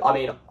really good. I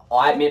mean,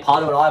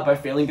 Pardo and I are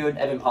both feeling good.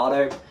 Evan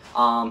Pardo,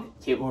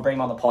 we'll bring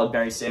him on the pod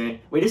very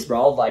soon. We just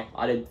rolled,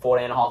 I did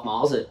 14.5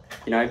 miles at,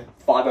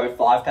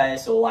 5:05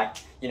 pace, or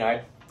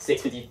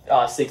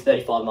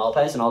 6:35 mile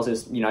pace, and I was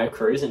just,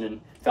 cruising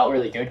and felt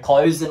really good.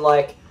 Closed in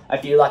a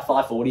few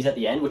 5:40s at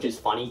the end, which is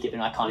funny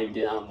given I can't even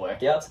do that on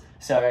workouts.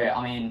 So,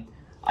 I mean,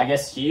 I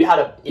guess you had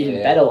an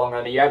even better long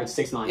run. You averaged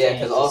 6:19. Yeah,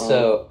 because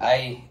also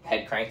I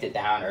had cranked it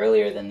down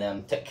earlier than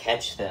them to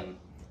catch them.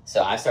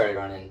 So I started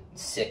running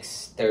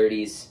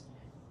 6:30s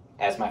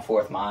as my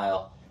 4th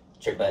mile,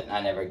 but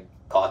I never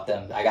caught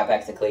them. I got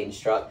back to Clayton's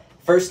truck.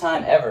 First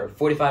time ever,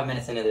 45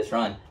 minutes into this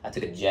run, I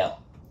took a gel.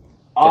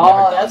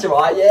 Oh, that's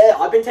right. Yeah,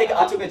 I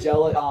took a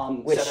gel at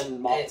 7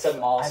 miles.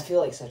 I feel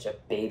like such a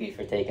baby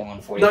for taking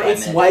 145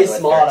 minutes. No, it's way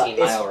smarter.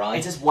 13-mile run.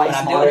 It's just way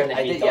smarter.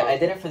 I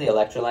did it for the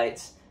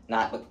electrolytes,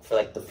 not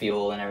for the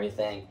fuel and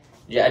everything.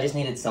 Yeah, I just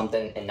needed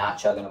something and not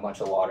chugging a bunch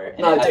of water.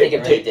 And I think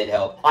it really did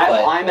help.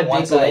 I'm a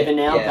big believer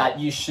now that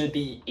you should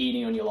be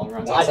eating on your long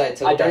runs.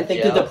 I don't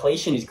think the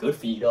depletion is good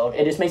for you, dog.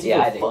 It just makes you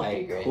feel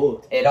fucking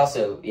cooked. It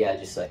also,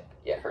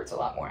 hurts a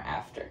lot more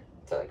after.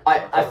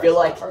 I feel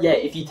like,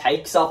 if you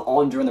take stuff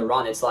on during the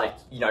run, it's like,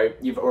 your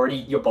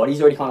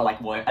body's already kind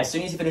of work. As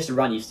soon as you finish the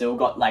run, you've still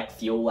got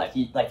fuel.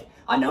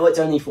 I know it's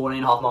only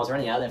 14.5 miles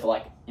running out there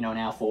for an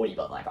hour 40,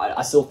 but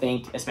I still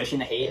think, especially in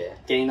the heat,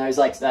 getting those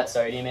that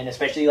sodium in,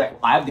 especially I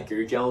have the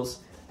goo gels.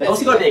 They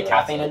also got a bit of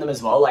caffeine in them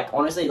as well.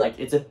 Honestly,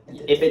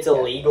 if it's a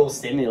legal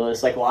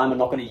stimulus, why am I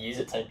not going to use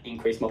it to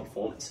increase my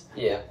performance?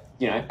 Yeah.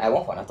 At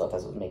one point I thought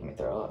that was making me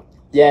throw up.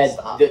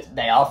 Yeah,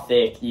 they are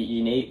thick.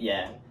 You need,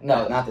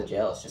 No, not the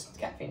gel. It's just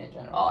caffeine in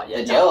general. Oh, yeah.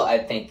 The gel, I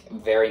think,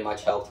 very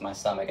much helped my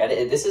stomach.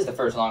 This is the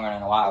first long run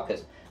in a while,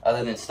 because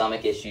other than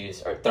stomach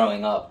issues or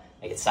throwing up,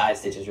 I get side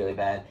stitches really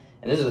bad.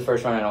 And this is the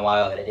first run in a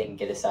while that I didn't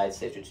get a side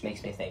stitch, which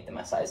makes me think that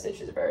my side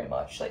stitches are very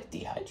much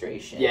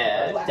dehydration.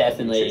 Yeah, or lack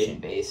definitely. Of nutrition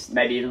based.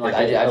 Maybe even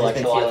I've just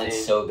been feeling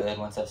so good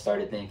once I've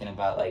started thinking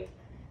about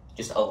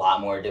just a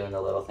lot more doing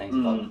the little things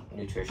about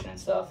nutrition and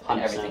stuff, and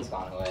 100%. Everything's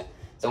gone away.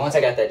 So once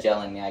I got that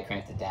gel in me, I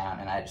cranked it down,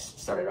 and I just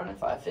started running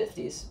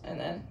 5:50s, and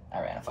then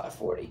I ran a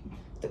 5:40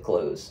 to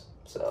close.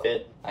 So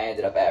Fit. I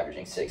ended up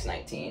averaging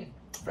 6:19.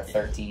 for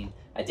 13.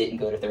 I didn't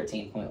go to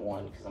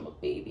 13.1 because I'm a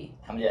baby.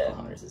 How many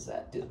kilometers is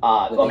that?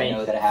 Would they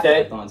know that a half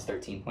marathon's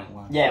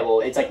 13.1? Yeah, well,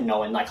 it's like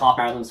knowing, like, half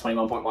marathon's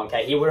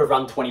 21.1k. He would have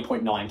run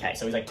 20.9k,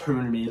 so he's like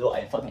 200 meters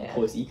away, fucking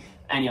pussy.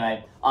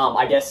 Anyway,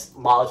 I guess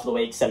mileage for the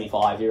week,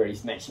 75. You already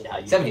mentioned how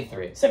you...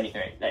 73.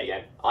 73, there you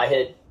go. I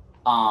hit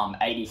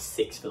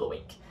 86 for the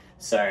week.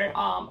 So,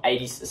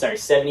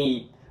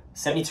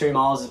 72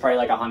 miles is probably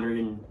like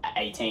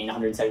 118,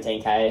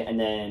 117k, and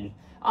then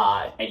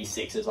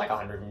 86 is like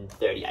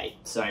 138.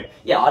 So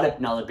yeah, I had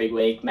another big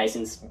week.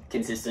 Mason's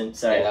consistent.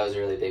 So yeah, that was a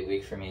really big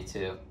week for me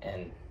too,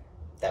 and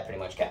that pretty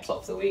much caps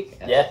off the week.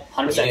 Yeah,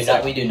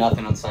 100%. We do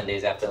nothing on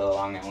Sundays after the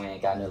long night. We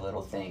ain't got no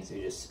little things. We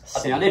just. I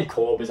think I did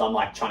core because I'm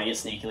like trying to get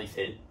sneakily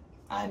fit.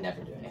 I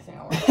never do anything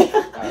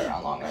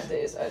on long night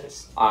days. I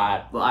just.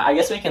 Alright, well, I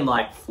guess we can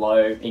like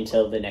flow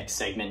into the next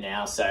segment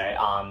now.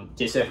 So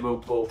just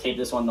so we'll keep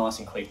this one nice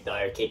and quick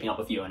though, keeping up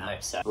with you and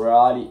hope. So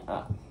righty,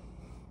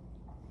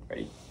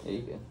 ready. There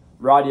you go.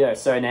 Rightio,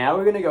 so now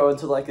we're going to go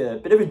into like a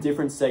bit of a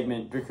different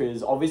segment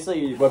because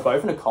obviously we're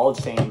both in a college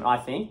team. I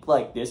think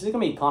like this is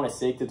going to be kind of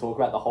sick to talk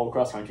about the whole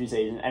cross country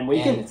season, and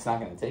it's not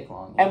going to take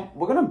long. And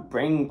we're going to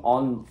bring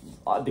on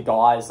the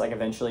guys like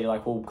eventually,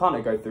 like we'll kind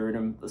of go through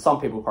them. Some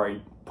people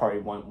probably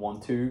won't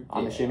want to,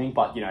 I'm assuming,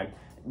 but you know,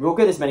 we'll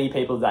get as many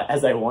people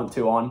as they want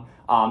to on.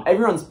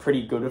 Everyone's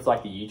pretty good with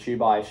like the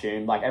YouTube, I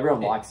assume. Like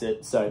everyone likes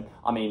it. So,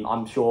 I mean,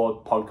 I'm sure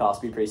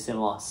podcasts will be pretty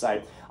similar.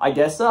 So, I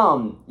guess,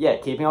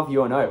 keeping up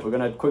UNO, we're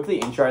going to quickly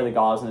intro the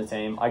guys on the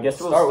team. I guess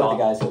we'll start with the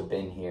guys who have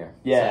been here.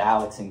 Yeah. So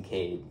Alex and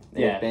Cade.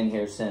 They've been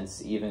here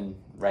since even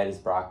right as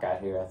Brock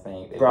got here, I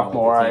think. They've Brock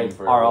Moray,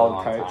 our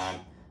old coach. Time.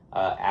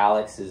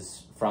 Alex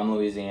is from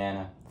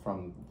Louisiana,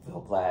 from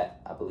Ville Platte,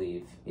 I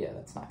believe. Yeah,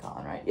 that's not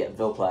Colin, right? Yeah,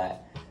 Ville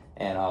Platte.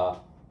 And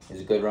he's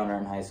a good runner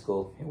in high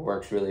school. He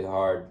works really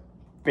hard.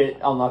 Bit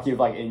unlucky with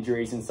like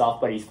injuries and stuff,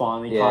 but he's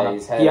finally he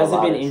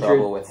hasn't been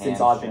injured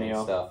since I've been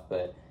here. Stuff,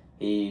 but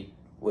he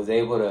was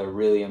able to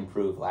really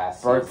improve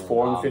last season. Broke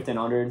 4 in the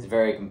 1500. He's a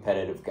very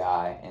competitive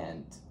guy,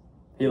 and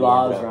he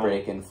loves ended up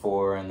breaking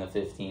 4 in the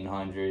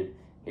 1500.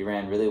 He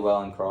ran really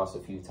well in cross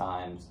a few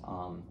times.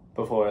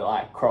 Before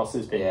like cross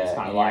has been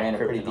kind of like ran a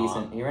pretty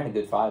decent. He ran a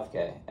good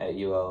 5K at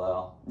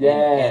ULL. Yeah,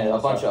 and a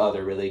bunch of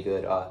other really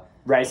good.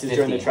 Races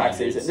during the track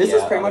season. This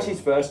is pretty much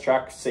his first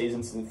track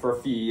season for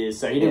a few years,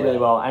 so he did really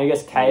well. And I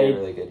guess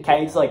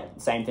Cade's like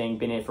same thing,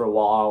 been here for a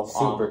while.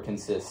 Super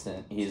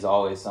consistent. He's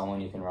always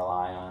someone you can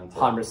rely on.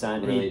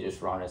 100%. Really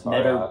just run his heart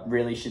never out.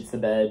 Really shits the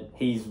bed.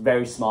 He's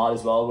very smart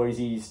as well. What is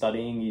he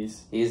studying?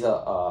 He's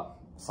a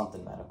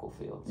something medical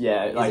field.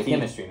 Yeah, he's like a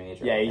chemistry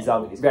major. Yeah, he's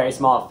a very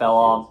smart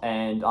fella,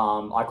 and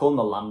I call him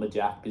the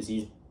lumberjack because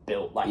he's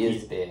built like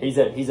he's big.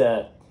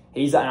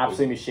 He's an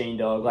absolute machine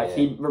dog. Like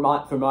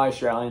for my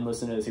Australian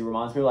listeners, he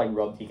reminds me of like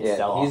Rob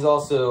Costello. Yeah, he's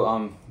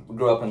also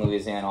grew up in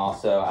Louisiana.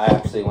 Also, I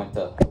actually went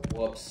to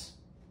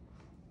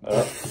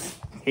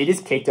He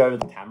just kicked over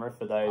the camera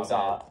for those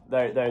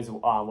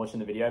watching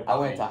the video. I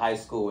went to high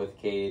school with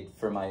Cade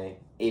for my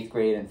 8th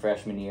grade and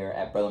freshman year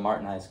at Brother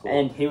Martin High School,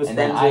 and he was. And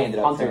friends then I with ended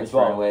up Hunter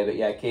transferring as well. away. But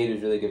yeah, Cade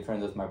was really good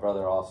friends with my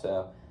brother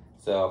also.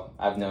 So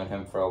I've known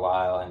him for a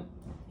while, and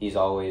he's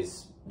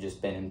always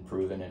just been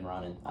improving and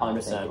running. I don't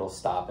think it'll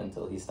stop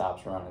until he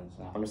stops running.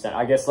 So. 100%.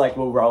 I guess like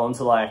we'll roll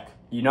into like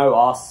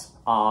us,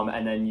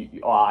 and then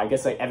I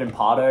guess like Evan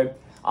Pardo.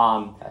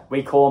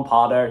 We call him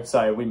Pardo,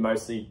 so we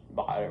mostly.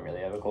 I don't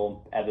really ever call him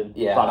Evan.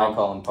 Yeah, but, I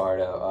call him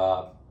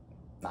Pardo.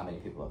 Not many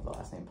people have the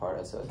last name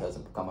Pardo, so it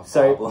doesn't become a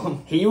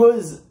problem. He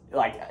was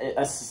like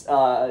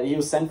he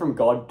was sent from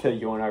God to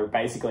UNO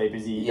basically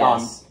because he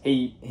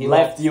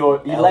left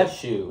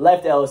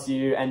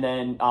LSU and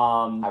then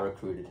I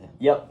recruited him.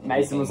 Yep,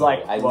 Mason was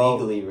like, I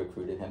legally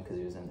recruited him because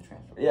he was in the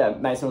transfer. Yeah,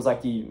 Mason was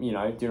like, do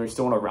you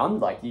still want to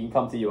run? Like, you can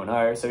come to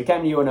UNO. So he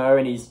came to UNO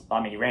and he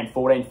ran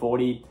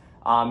 14:40.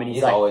 And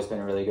he's like, always been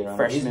a really good runner.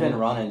 Freshman. He's been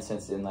running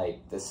since in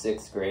like the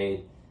 6th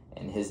grade,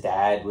 and his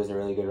dad was a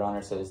really good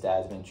runner, so his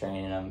dad's been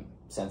training him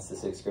since the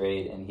 6th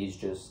grade, and he's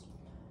just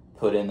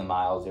put in the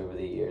miles over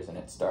the years, and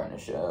it's starting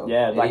to show.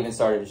 Yeah, it even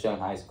started to show in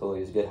high school.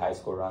 He was a good high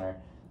school runner.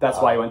 That's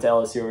why he went to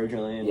LSU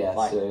originally. And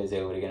so he was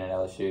able to get at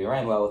LSU. He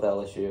ran well with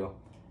LSU,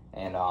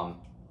 and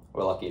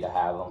we're lucky to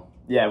have him.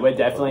 Yeah, we're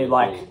definitely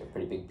a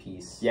pretty big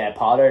piece. Yeah,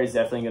 Pardo is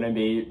definitely going to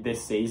be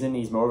this season.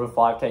 He's more of a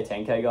 5K,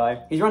 10K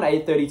guy. He's run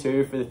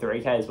 8:32 for the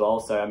 3K as well.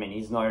 So I mean,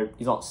 he's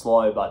not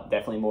slow, but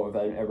definitely more of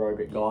an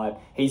aerobic guy.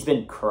 He's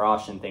been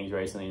crushing things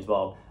recently as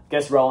well.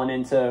 Guess rolling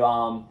into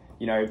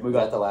we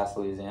got the last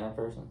Louisiana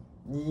person.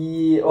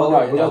 Yeah,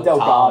 we got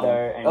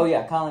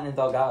Delgado. Colin and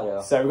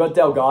Delgado. So we got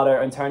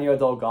Delgado, Antonio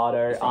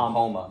Delgado. He's from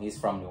Houma. He's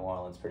from New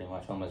Orleans, pretty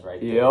much. Houma's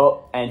right there.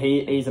 Yep, and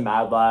he's a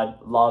mad lad.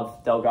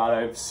 Love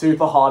Delgado.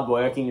 Super hard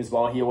working as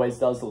well. He always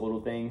does the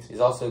little things. He's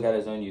also got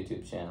his own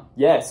YouTube channel.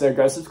 Yeah, so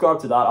go subscribe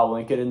to that. I'll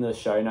link it in the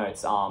show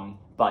notes.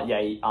 But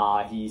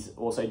yeah, he's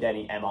also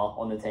dating Emma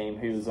on the team,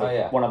 who's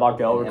one of our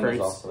girl recruits.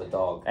 Emma's also a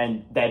dog.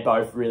 And they're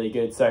both really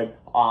good. So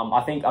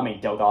I think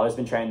Delgado's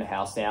been training the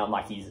house down.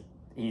 Like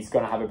he's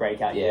gonna have a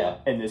breakout year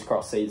in this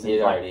cross season.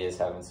 He already is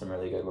having some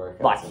really good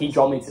workouts. Like he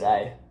dropped me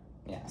today.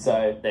 Yeah.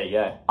 So there you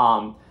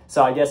go.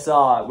 So I guess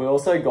we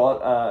also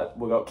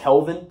got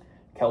Kelvin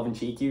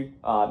Chiku.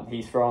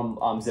 He's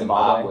from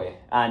Zimbabwe,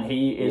 and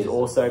he is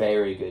also a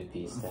very good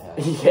piece to have.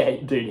 Yeah,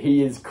 dude,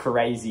 he is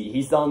crazy.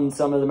 He's done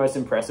some of the most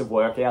impressive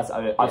workouts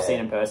I've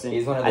seen in person.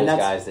 He's one of those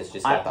guys that's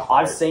just got the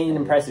heart. I've seen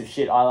impressive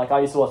shit. I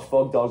used to watch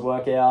Fog Dog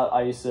workout.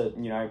 I used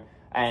to,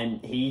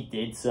 and he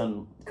did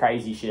some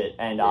crazy shit.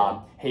 And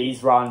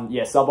he's run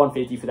sub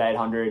 150 for the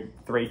 800,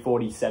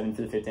 347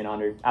 for the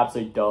 1500.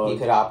 Absolute dog. He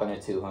could hop on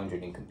a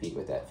 200 and compete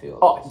with that field.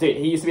 Oh, dude,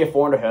 he used to be a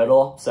 400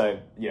 hurdler, so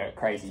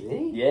crazy. Did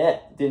he?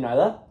 Yeah, didn't know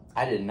that.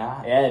 I did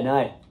not. Yeah,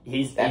 no.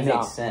 That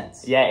makes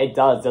sense. Yeah, it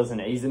does,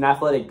 doesn't it? He's an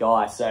athletic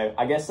guy. So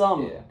I guess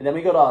and then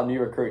we got our new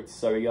recruits.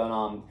 So we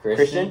got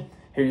Christian,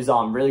 who's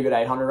really good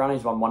 800 runner.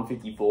 He's run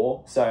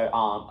 154.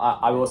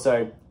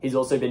 So he's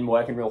also been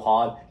working real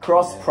hard.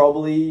 Cross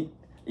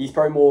he's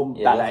probably more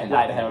that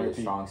 800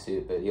 strong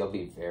suit, but he'll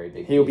be very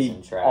big. He'll be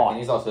in track, and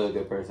he's also a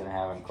good person to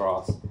have in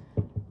cross.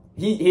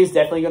 He's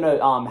definitely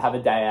gonna have a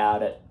day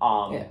out at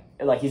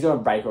like he's gonna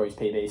break all his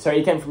PB. So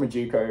he came from a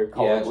JUCO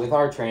college. Yeah, with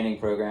our training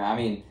program, I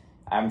mean,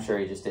 I'm sure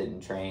he just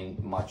didn't train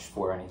much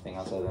for anything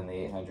other than the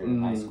 800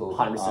 in high school.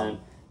 100%.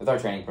 With our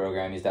training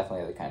program, he's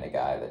definitely the kind of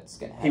guy that's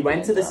gonna have he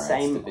went to the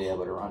same to be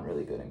able to run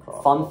really good in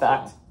cross. Fun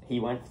fact. He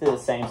went to the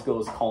same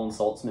school as Colin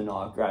Saltzman,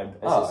 our grad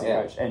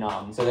assistant coach.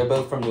 And so they're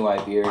both from New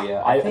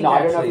Iberia. I don't know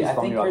if he's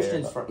from New Iberia.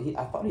 Christian's from.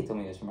 I thought he told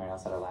me he was from right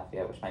outside of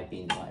Lafayette, which might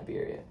be New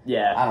Iberia.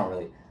 Yeah.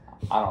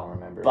 I don't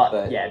remember.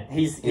 But yeah,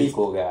 he's a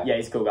cool guy. Yeah,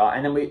 he's a cool guy.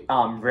 And then we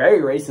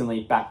very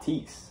recently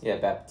Baptiste. Yeah,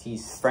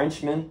 Baptiste.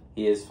 Frenchman.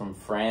 He is from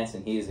France,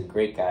 and he is a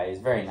great guy. He's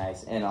very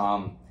nice. And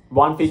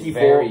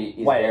 154.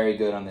 He's very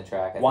good on the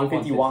track.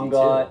 151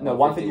 guy. No,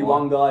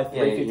 151 guy. 354.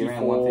 Yeah, he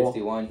ran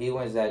 151. He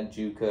was at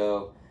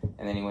JUCO.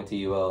 And then he went to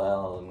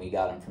ULL, and we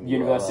got him from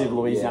University of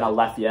Louisiana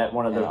Lafayette,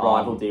 one of the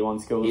rival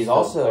D1 schools. He's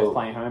also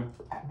playing home.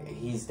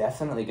 He's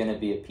definitely going to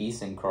be a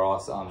piece in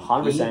cross.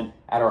 100%.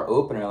 At our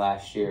opener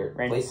last year,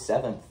 placed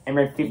 7th. And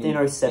ran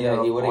 15:07.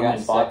 Yeah, he would have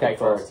gotten second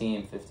for our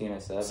team,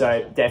 15:07.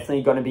 So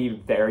definitely going to be a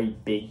very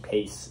big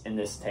piece in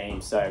this team.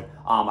 So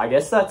I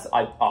guess that's.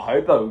 I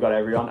hope that we've got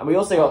everyone, and we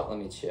also got. Let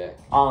me check.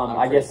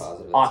 I guess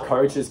our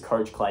coach is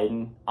Coach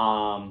Clayton.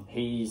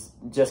 He's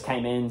just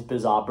came in.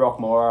 Bizarre. Brock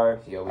Morrow.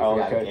 Yo, we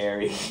forgot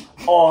Gary.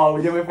 Oh,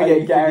 we didn't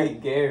forget Gary.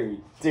 Gary.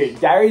 Dude,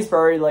 Gary's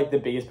probably like the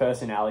biggest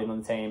personality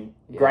on the team.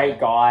 Yeah.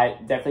 Great guy.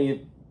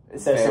 Definitely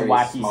says very some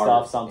wacky smart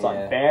stuff sometimes.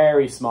 Yeah.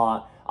 Very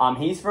smart.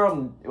 He's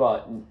from He's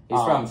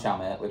from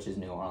Chalmette, which is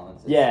New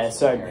Orleans.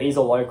 He's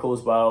a local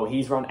as well.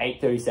 He's run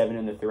 8:37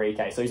 in the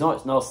 3K, so he's not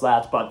a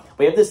slouch. But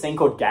we have this thing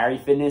called Gary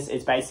Fitness.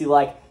 It's basically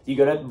like you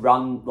got to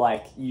run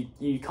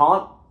you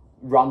can't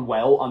run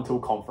well until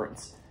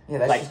conference. Yeah,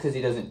 that's just because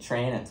he doesn't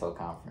train until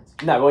conference.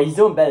 No, well, he's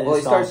doing better. Well,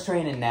 he starts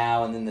training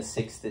now, and then the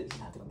 6th he's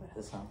not doing better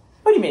this time.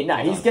 What do you mean? No,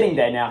 he's getting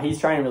there now. He's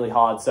training really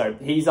hard, so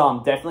he's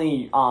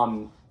definitely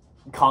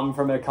come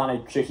from a kind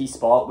of tricky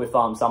spot with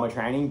summer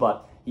training,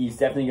 but he's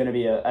definitely going to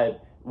be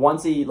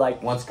once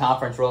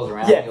conference rolls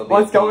around. Yeah,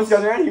 once conference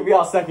goes around, he'll be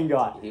our second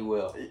guy. He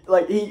will.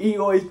 He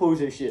always pulls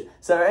his shit.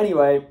 So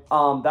anyway,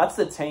 that's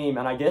the team,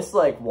 and I guess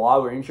why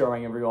we're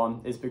introing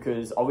everyone is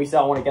because obviously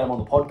I want to get them on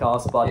the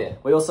podcast,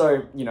 but we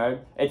also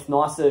it's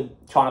nice to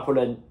try to put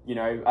a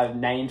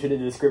name to the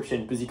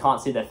description because you can't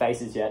see their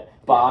faces yet.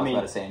 But I was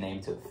about to say a name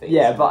to a face.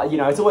 Yeah, but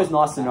it's always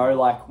nice to know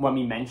when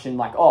we mention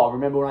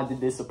remember when I did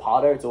this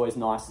Apato? It's always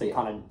nice to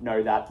kind of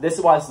know that. This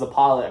is why this is a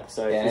pilot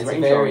episode. Yeah, it's a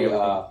very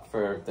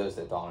for those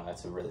that don't know,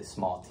 it's a really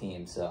small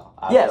team. So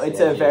it's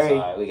a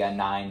very we got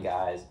 9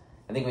 guys.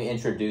 I think we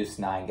introduced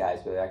 9 guys,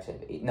 but we actually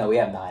have 8. No, we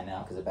have 9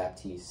 now because of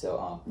Baptiste.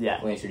 So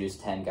we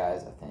introduced 10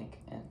 guys, I think,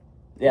 and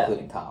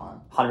including Colin.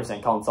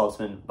 100% Colin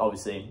Saltzman,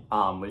 obviously.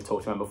 We've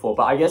talked to him before,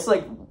 but I guess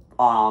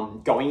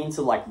going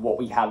into what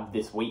we have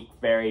this week,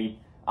 very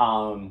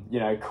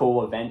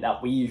cool event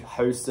that we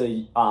host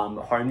a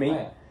home meet. Oh,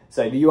 yeah.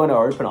 So the UNO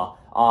opener.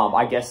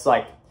 I guess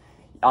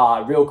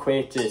real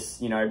quick,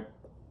 just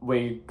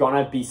we're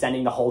gonna be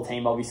sending the whole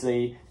team.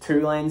 Obviously,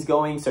 Tulane's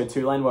going. So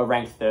Tulane were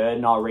ranked 3rd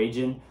in our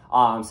region.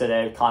 So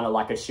they're kind of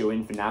a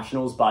shoe-in for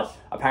nationals, but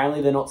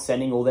apparently they're not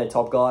sending all their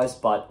top guys,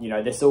 but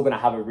they're still going to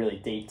have a really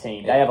deep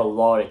team. Yeah. They have a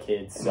lot of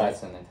kids. So.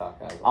 Nice and top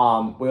guys.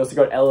 We also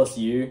got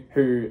LSU,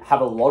 who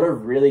have a lot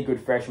of really good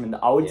freshmen.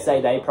 I would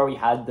say they probably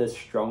had the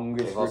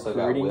strongest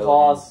recruiting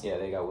class.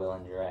 They got Will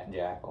and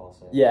Jack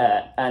also.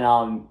 Yeah,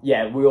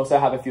 and we also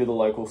have a few of the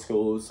local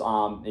schools,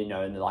 in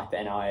the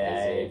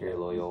NIA. Xavier,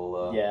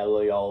 Loyola. Yeah,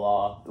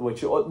 Loyola,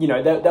 which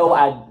they'll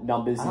add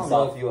numbers and stuff. I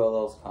don't know if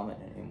ULL's coming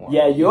anymore.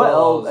 Yeah,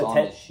 ULL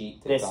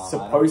they're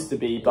supposed to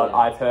be, but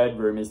I've heard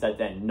rumors that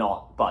they're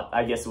not. But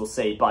I guess we'll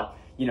see. But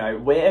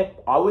where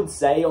I would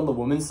say on the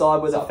women's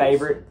side we're the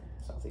favorite.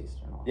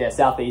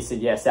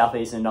 Southeastern.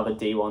 Southeastern, another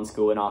D1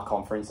 school in our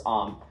conference.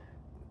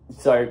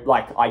 So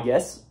I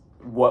guess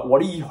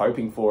what are you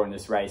hoping for in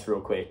this race,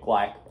 real quick?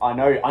 I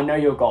know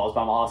your goals,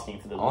 but I'm asking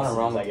for the I want to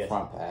run with the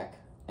front pack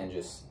and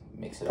just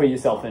mix it Put up.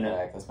 yourself in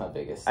it. That's my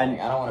biggest And-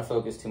 thing. I don't want to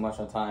focus too much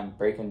on time.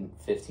 Breaking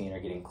 15 or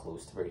getting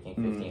close to breaking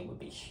 15 would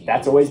be huge.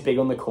 That's always big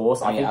on the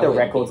course. I I mean, think I the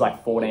wouldn't record's be-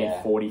 like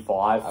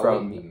 14:45 I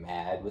from. wouldn't be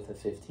mad with a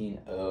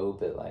 15-0,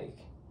 but like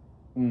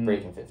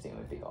breaking 15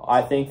 would be awesome.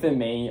 I think for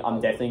me,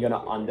 I'm definitely gonna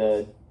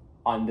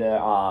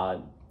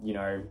you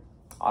know,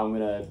 I'm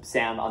gonna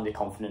sound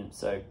underconfident.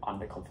 So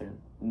underconfident,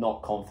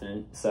 not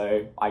confident.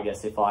 So I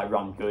guess if I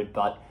run good,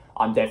 but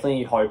I'm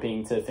definitely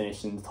hoping to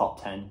finish in the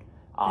top 10.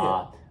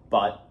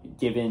 But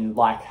given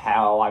like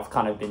how I've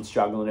kind of been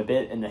struggling a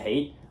bit in the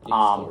heat,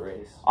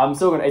 I'm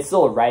still gonna. It's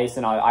still a race,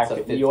 and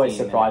you always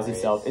surprise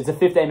yourself. It's a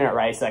 15-minute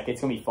race. Like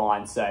it's gonna be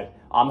fine. So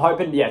I'm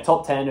hoping,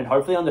 top 10, and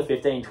hopefully under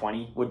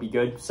 15-20 would be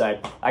good. So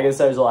I guess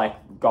those are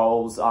like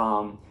goals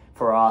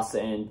for us,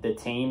 and the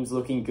team's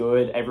looking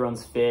good.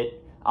 Everyone's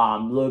fit. A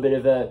little bit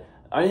of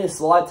only a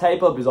slight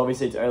taper because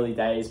obviously it's early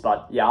days.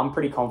 But yeah, I'm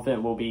pretty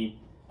confident we'll be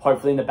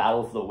hopefully in the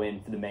battle for the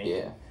win for the meet.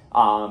 Yeah.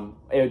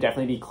 It'll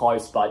definitely be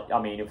close, but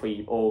I mean, if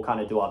we all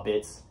kind of do our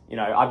bits,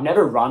 I've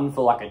never run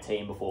for like a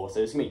team before, so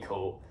it's gonna be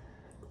cool.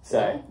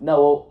 So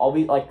I'll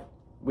be like,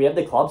 we have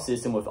the club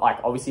system with like,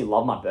 obviously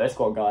love my burst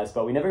squad guys,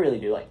 but we never really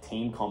do like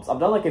team comps. I've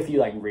done like a few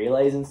like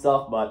relays and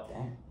stuff, but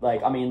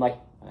like, I mean, like,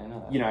 I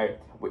know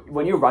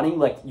when you're running,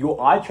 like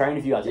I train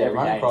with you guys every day.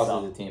 Running across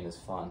as a team is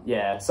fun.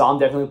 Yeah, so I'm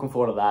definitely looking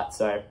forward to that.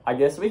 So I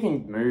guess we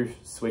can move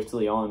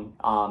swiftly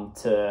on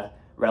to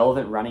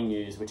relevant running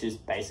news, which is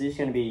basically just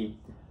going to be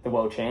the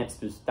world champs,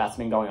 because that's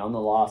been going on the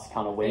last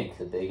kind of week. I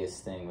think the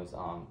biggest thing was,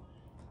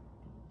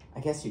 I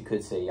guess you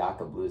could say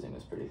Jakob losing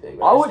was pretty big.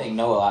 But I think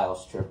Noah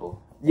Lyles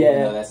triple. Yeah.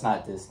 Even though that's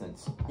not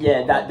distance.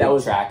 Yeah, that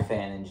was track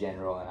fan in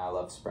general, and I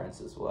love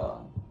sprints as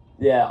well.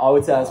 Yeah, I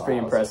would say that's pretty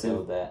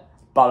impressive. That.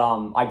 But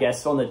I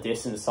guess on the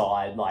distance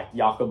side, like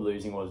Jakob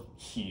losing was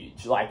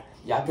huge. Like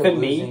Jakob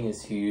losing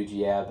is huge,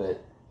 yeah,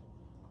 but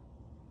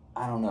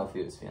I don't know if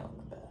he was feeling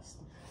the best.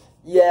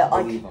 Yeah,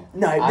 I believe him.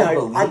 I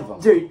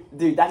believe him.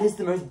 Dude, that is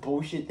the most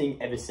bullshit thing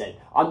ever said.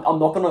 I'm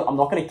not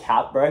gonna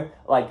cap, bro.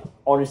 Like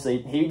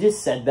honestly, he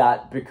just said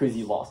that because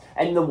he lost.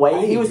 And the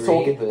way he was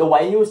talking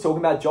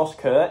about Josh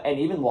Kerr, and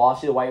even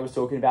last year the way he was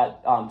talking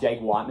about Jake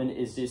Whiteman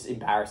is just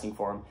embarrassing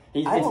for him.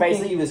 He's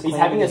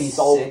having a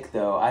soul sick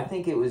though. I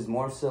think it was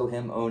more so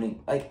him owning.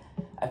 Like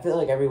I feel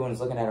like everyone's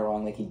looking at it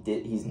wrong. Like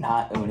he's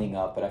not owning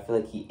up, but I feel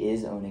like he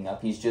is owning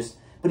up.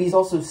 But he's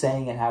also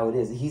saying it how it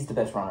is. He's the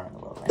best runner in the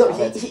world right now.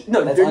 That's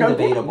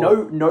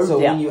undebatable. No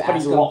so doubt.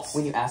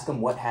 When you ask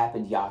him what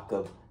happened,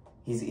 Jakob,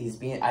 he's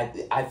being.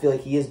 I feel like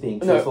he is being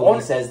truthful when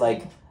he says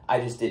like, I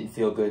just didn't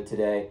feel good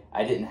today.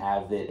 I didn't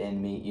have it in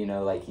me.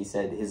 Like he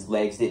said, his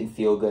legs didn't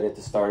feel good at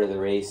the start of the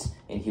race,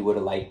 and he would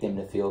have liked them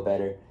to feel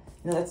better.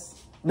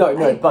 That's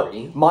but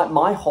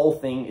my whole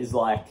thing is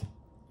like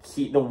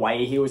the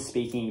way he was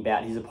speaking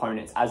about his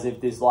opponents as if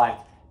there's like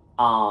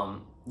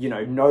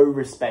no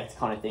respect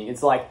kind of thing.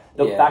 It's like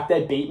the fact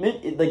they beat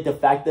him, the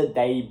fact that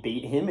they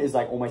beat him is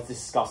like almost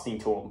disgusting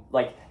to him.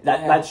 Like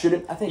that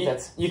shouldn't. I think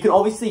you can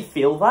obviously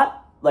feel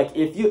that. Like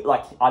if you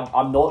like,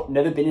 I'm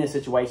never been in a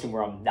situation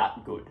where I'm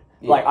that good.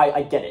 Yeah. Like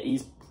I get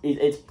it.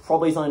 It's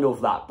probably something to do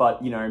with that,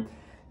 but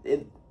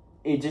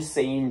it just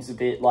seems a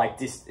bit like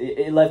this.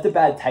 It left a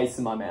bad taste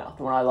in my mouth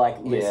when I like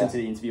listened to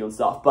the interview and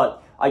stuff.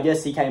 But I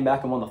guess he came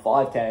back and won the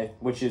 5K,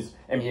 which is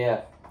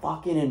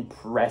fucking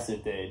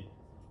impressive, dude.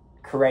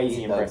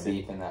 Crazy impressive.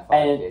 Deep in that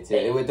 5K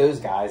too. With those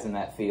guys in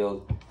that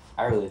field,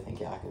 I really think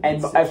Jakob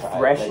needs to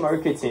fresh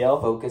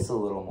Mokatir focus a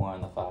little more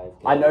on the 5K.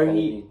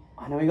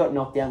 I know he got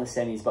knocked down the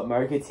semis, but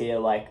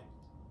Mokatir, like,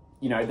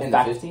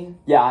 the 15?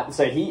 Yeah,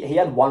 so he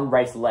had one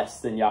race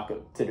less than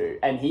Jakob to do,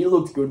 and he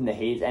looked good in the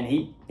heat, and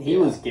he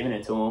was giving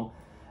it to him.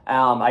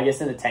 I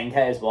guess in the 10K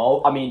as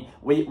well. I mean,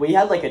 we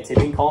had like a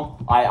tipping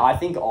comp. I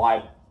think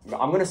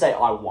I'm gonna say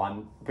I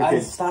won because I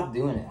stopped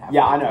doing it.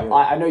 Yeah, I know.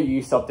 I know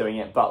you stopped doing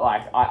it, but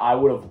like I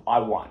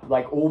won.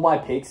 Like all my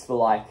picks for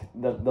like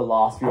the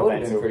last few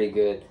events been pretty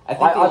good.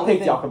 I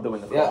picked Jakob to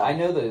win the first. Yeah, I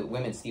know the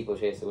women's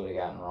steeplechase I would have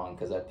gotten wrong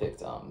because I picked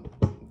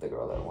the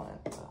girl that won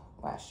it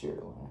last year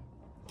to win it.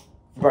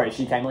 Bro,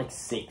 she came like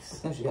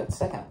 6th. No, she got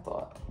second, I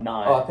thought.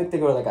 No. Oh, I picked the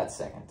girl that got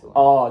second to win.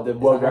 Oh, the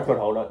world record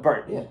holder.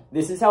 Bro, yeah.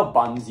 This is how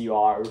buns you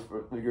are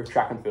with your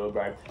track and field,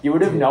 bro. You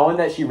would have known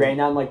that she ran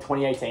down like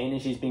 2018 and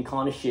she's been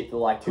kind of shit for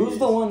like 2 years. Who's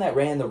the one that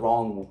ran the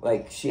wrong,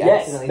 like she that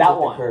accidentally took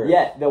one. The curve?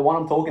 Yeah, the one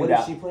I'm talking about.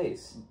 What did she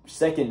place?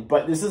 Second,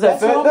 but this is her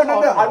first. No,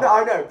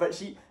 I know, but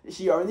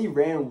she only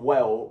ran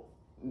well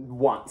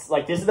once.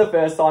 Like this is the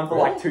first time for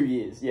like 2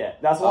 years. Yeah,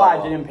 that's why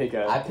I didn't pick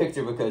her. I picked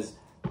her because,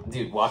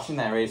 dude, watching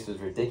that race was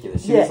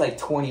ridiculous. She was like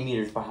 20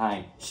 meters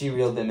behind. She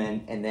reeled them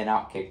in and then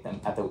outkicked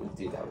them. I thought,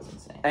 dude, that was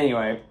insane.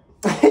 Anyway,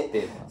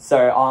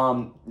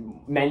 so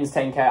men's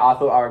 10K, I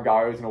thought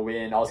Aragaro was gonna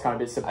win. I was kind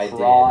of a bit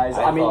surprised.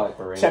 I mean,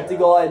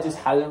 Cheptegei just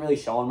hasn't really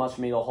shown much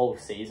for me the whole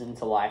season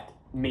to like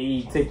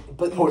me to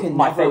But you put can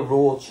my never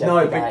rule check No,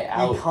 the but guy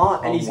out. you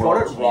can't, and from he's got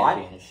it world right.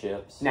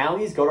 championships. Now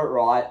he's got it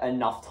right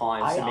enough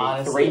times I to be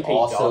honestly three-peat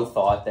also dog.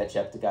 thought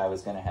that Guy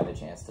was going to have a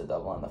chance to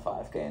double on the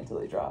 5K until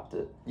he dropped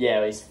it.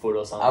 Yeah, his foot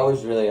or something. I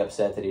was really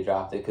upset that he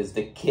dropped it because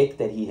the kick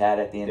that he had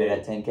at the end of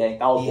that 10K,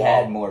 was he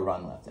wild. had more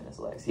run left in his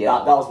legs.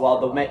 That was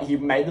wild, but he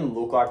made them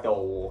look like they were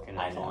walking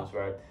at times,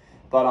 bro.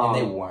 But, and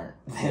they weren't.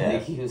 Yeah.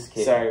 He was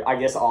kicking. So I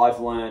guess I've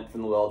learned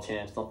from the world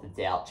champs not to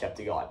doubt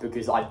Chapter Guy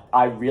because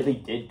I really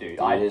did, dude.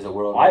 He is a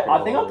world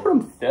I think I record put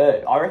him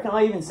third. I reckon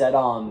I even said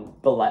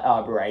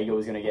Borrega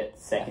was going to get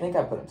second. I think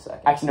I put him second.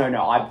 Actually,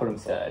 no, I put him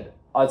third.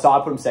 So I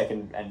put him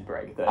second and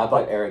Borrega third. I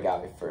put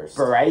Aragawi first.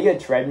 Borrega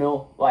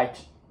treadmill, like,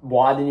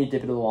 why didn't you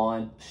dip it to the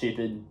line?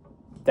 Stupid.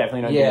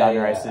 Definitely don't do that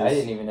in races. I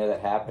didn't even know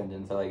that happened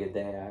until like a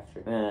day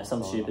after. Yeah,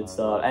 some stupid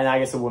stuff. And I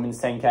guess the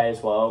women's 10K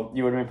as well.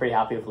 You would have been pretty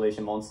happy with Felicia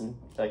Monson.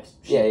 Like,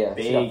 Yeah,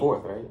 big. she got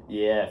fourth, right?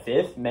 Yeah,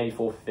 fifth, maybe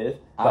fourth, fifth.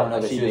 I don't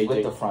know, but she was with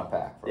big. the front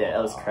pack. Yeah,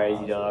 that was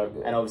crazy, dog.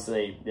 Really and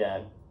obviously,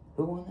 yeah.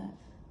 Who won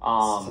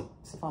that?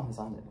 Stefan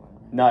Hassan didn't win,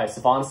 right? No,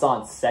 Stefan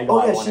Sanz, Segai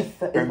won it.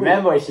 fell.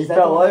 Remember, she Is that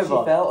fell the one over.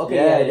 She fell? Okay,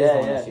 Yeah, it is the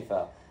one yeah. that she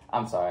fell.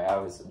 I'm sorry, I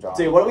was drawing.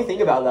 Dude, what do we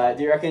think about that?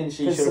 Do you reckon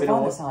she should have been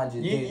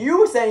awarded? You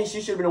were saying she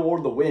should have been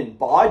awarded the win,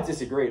 but I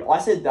disagreed. I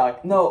said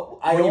that. No,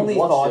 I when you only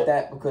watched thought it-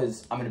 that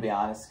because I'm gonna be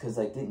honest, because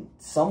like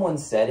someone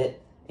said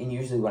it, and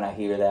usually when I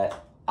hear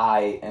that,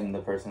 I am the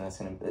person that's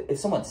gonna. If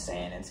someone's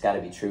saying it, it's got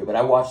to be true. But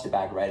I watched it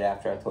back right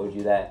after I told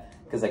you that,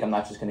 because like I'm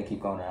not just gonna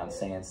keep going around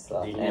saying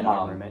stuff. And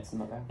my roommates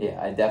and that.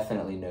 Yeah, I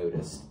definitely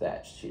noticed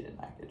that she did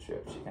not get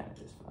tripped. She kind of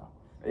just fell.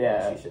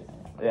 Yeah, She shouldn't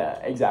have. yeah,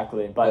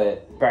 exactly.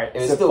 But bro, It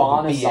was still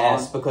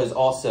BS because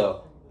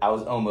also I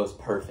was almost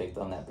perfect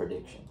on that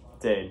prediction.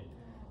 Dude,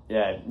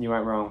 yeah, you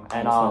went wrong.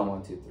 And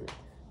 1, 2, 3.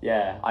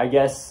 yeah, I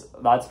guess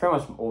that's pretty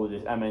much all of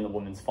this. I mean, the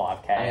women's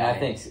 5K. I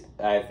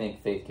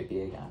think Faith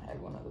Kipiegon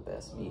had one of the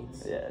best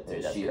meets. Yeah,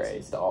 dude, that's she crazy.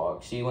 was a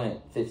dog. She went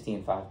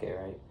 15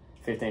 5K, right?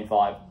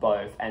 15.5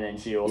 both, and then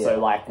she also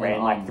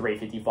ran like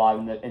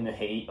 3:55 in the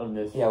heat of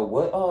the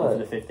for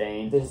the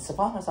 15. Did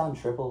Stefan Hassan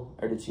triple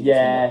or did she? Yeah,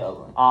 just end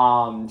up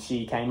doubling?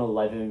 she came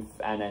 11th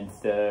and then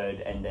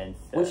 3rd and then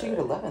 3rd. What she get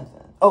 11th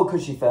then? Oh,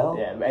 because she fell.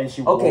 Yeah, and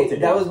she okay. walked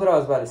it That in. was what I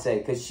was about to say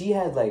because she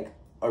had like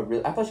a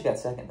real. I thought she got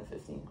second in the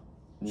 15.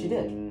 She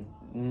did.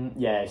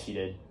 Yeah, she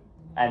did.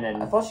 And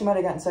then I thought she might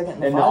have gotten second in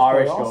the 5K and the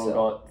Irish also.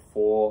 girl got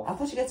 4. I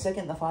thought she got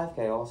second in the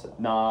 5K also.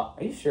 Nah,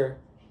 Are you sure?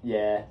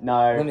 yeah,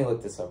 no. Let me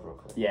look this up real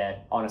quick. Yeah,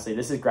 honestly,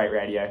 this is great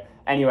radio.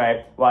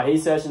 Anyway, while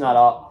he's searching that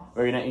up,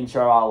 we're going to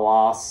intro our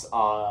last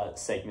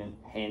segment,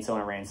 Hanso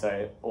and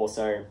Ranto,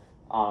 also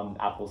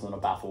Apples on a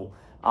Baffle.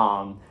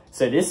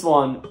 So this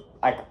one,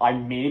 I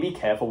need to be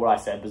careful what I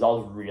said because I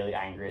was really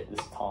angry at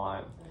this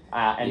time.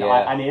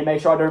 I need to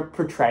make sure I don't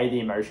portray the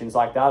emotions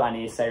like that. I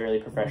need to stay really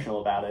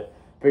professional about it.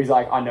 Because,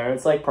 like, I know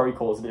it's, like, probably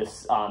caused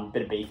a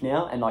bit of beef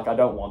now, and, like, I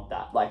don't want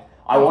that. Like,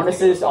 I want us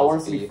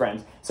to be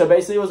friends. So,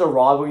 basically, it was a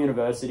rival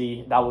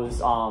university that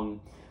was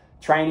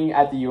training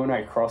at the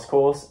UNO cross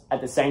course at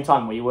the same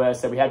time we were,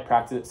 so we had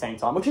practice at the same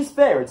time, which is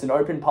fair. It's an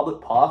open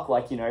public park,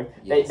 like, you know,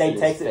 they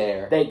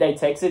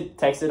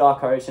texted our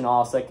coach and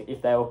asked, like,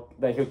 if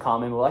they could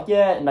come, and we're like,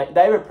 yeah, and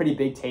they were a pretty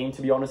big team,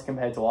 to be honest,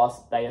 compared to us.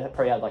 They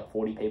probably had, like,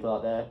 40 people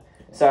out there.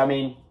 So, I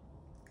mean,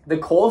 the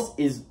course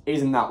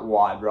isn't that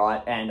wide,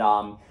 right? And,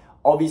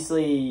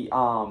 obviously,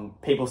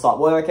 people start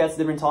workouts at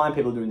different time,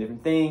 people doing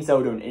different things, they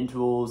were doing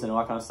intervals and all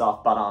that kind of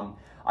stuff, but,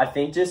 I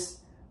think just,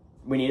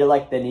 we need to,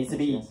 like, there needs to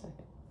be,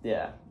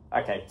 yeah,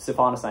 okay,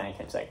 Stefan is saying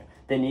came second.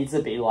 There needs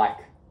to be, like,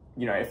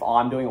 you know, if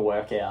I'm doing a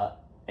workout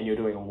and you're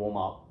doing a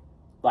warm-up,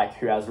 like,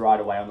 who has right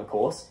away on the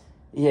course?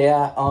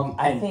 Yeah,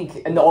 I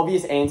think... And the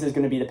obvious answer is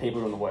going to be the people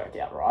doing the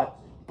workout, right?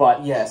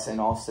 But yes, and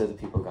also the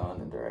people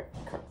going in the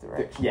correct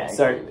direction. Yeah,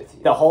 so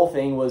the whole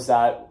thing was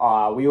that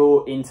we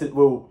were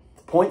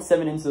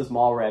 0.7 into this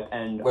mile rep,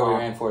 and where we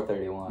ran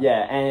 4:31.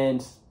 Yeah,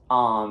 and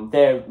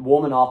they're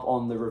warming up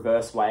on the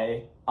reverse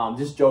way,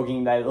 just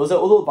jogging. There was a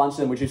little bunch of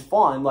them, which is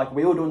fine. Like,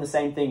 we were doing the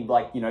same thing,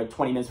 like, you know,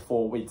 20 minutes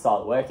before we'd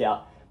start the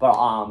workout. But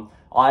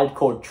I'd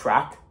called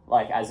track,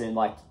 like, as in,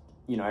 like,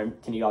 you know,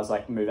 can you guys,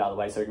 like, move out of the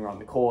way so we can run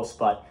the course?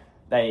 But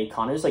they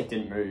kind of just, like,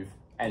 didn't move.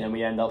 And then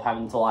we ended up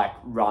having to, like,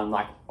 run,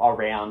 like,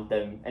 around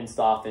them and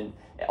stuff. And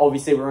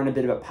obviously we were in a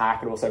bit of a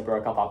pack. It also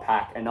broke up our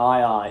pack. And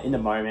I, in the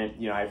moment,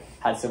 you know,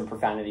 had some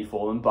profanity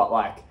for them. But,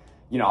 like,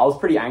 you know, I was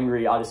pretty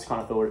angry. I just kind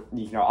of thought,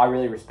 you know, I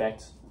really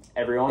respect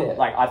everyone. Yeah.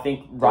 Like, I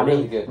think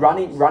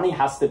running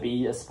has to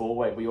be a sport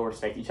where we all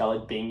respect each other,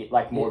 being,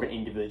 like, more of an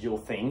individual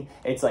thing.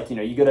 It's like, you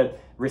know, you got to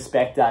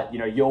respect that, you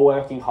know, you're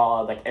working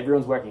hard. Like,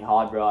 everyone's working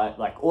hard, right?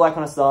 Like, all that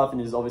kind of stuff. And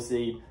there's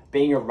obviously...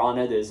 being a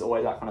runner, there's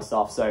always that kind of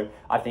stuff. So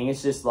I think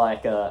it's just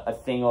like a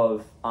thing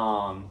of,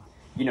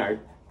 you know,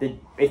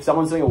 if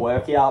someone's doing a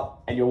workout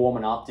and you're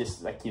warming up,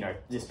 just like, you know,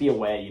 just be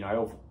aware, you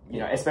know,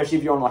 especially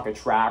if you're on like a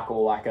track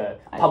or like a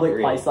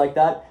public place like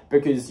that,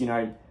 because, you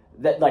know,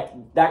 that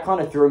kind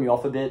of threw me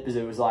off a bit because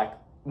it was like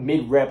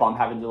mid rep, I'm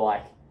having to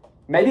like,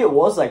 maybe it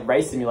was like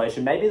race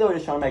simulation. Maybe they were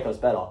just trying to make us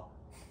better.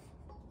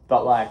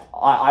 But like,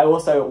 I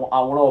also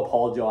want to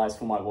apologize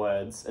for my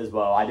words as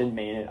well. I didn't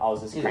mean it. I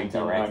was just cranky at the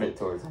moment.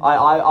 Towards him.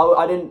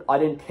 I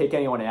didn't pick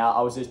anyone out.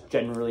 I was just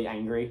generally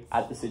angry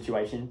at the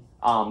situation.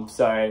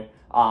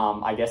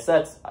 I guess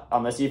that's,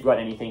 unless you've got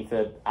anything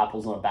for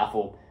apples on a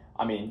baffle.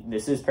 I mean,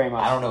 this is pretty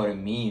much. I don't know what it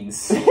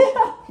means.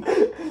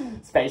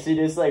 It's basically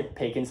just like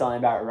picking something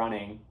about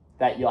running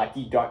that you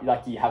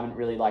haven't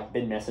really like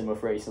been messing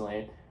with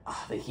recently.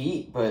 The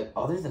heat, but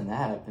other than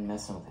that, I've been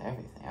messing with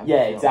everything.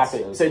 Yeah,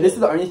 exactly. So this is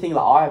the only thing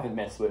that I haven't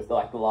messed with,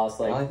 like the last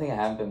The only thing I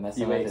haven't been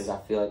messing few with weeks. is I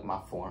feel like my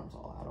form's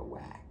all out of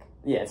whack.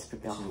 Yeah, it's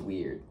Which is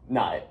weird.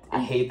 no. I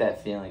hate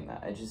that feeling. Though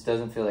it just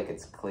doesn't feel like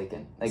it's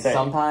clicking. Like Same.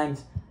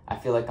 sometimes I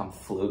feel like I'm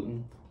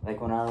floating.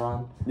 Like when I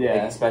run. Yeah.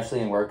 Like,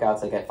 especially in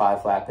workouts, like at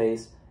 5 flat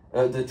pace.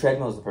 The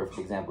treadmill is the perfect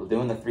example.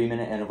 Doing the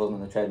 3-minute intervals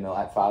on the treadmill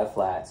at 5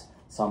 flats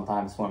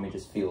sometimes for me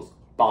just feels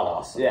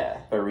awesome. Yeah.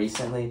 But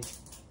recently,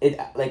 it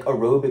like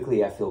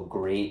aerobically I feel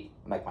great.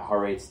 Like my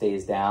heart rate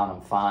stays down.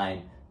 I'm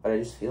fine. But I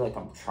just feel like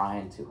I'm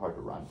trying too hard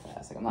to run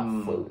fast. Like I'm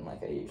not floating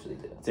like I usually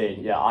do. Dude,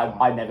 yeah,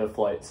 I never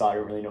float, so I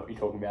don't really know what you're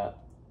talking about.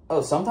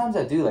 Oh, sometimes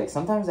I do. Like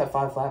sometimes that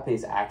 5 flat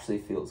pace actually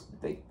feels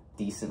like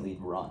decently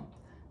run.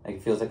 Like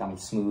it feels like I'm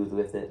smooth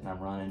with it and I'm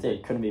running.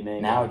 Dude, couldn't be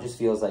me. Now man. it just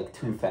feels like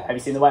too fast. Have you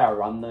seen the way I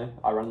run though?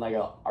 I run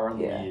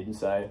Yeah. weird,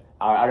 so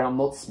I'm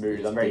not smooth.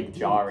 Just I'm very dig deep.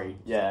 jarry.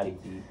 Yeah.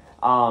 Dig deep.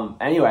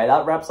 Anyway,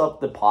 that wraps up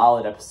the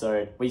pilot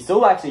episode. We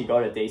still actually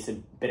got a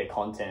decent bit of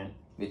content.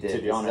 We did. To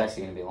be This honest. is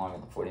actually going to be longer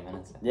than 40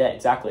 minutes. Yeah,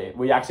 exactly.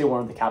 We actually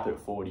wanted to cap it at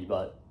 40,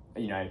 but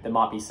you know, there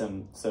might be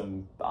some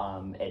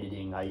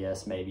editing, I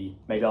guess, maybe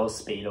I'll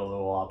speed a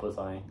little up or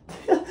something.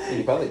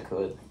 You probably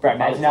could. Bro,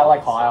 imagine how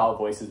like high our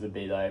voices would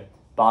be though.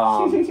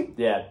 But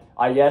yeah,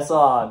 I guess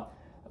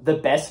the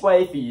best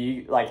way for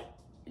you, like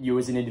you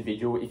as an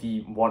individual, if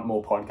you want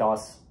more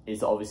podcasts, is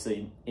to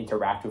obviously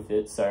interact with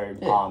it.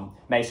 So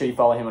make sure you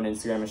follow him on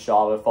Instagram and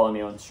Strava. Follow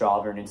me on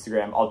Strava and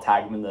Instagram. I'll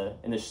tag him in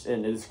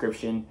the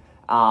description.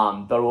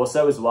 But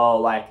also as well,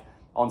 like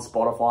on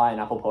Spotify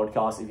and Apple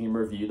Podcasts, if you can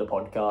review the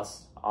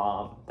podcast,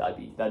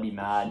 that'd be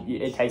mad.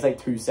 It takes like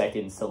 2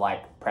 seconds to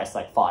like press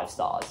like 5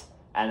 stars,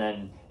 and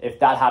then if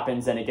that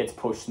happens, then it gets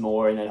pushed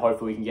more, and then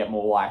hopefully we can get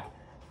more like,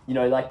 you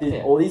know, like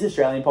all these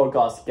Australian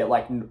podcasts get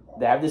like,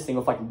 they have this thing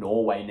with like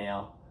Norway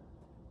now,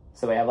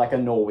 so they have like a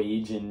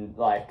Norwegian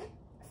like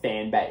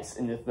fan base,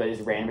 and there's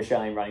random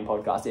Australian running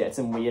podcasts. Yeah, it's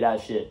some weird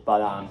ass shit,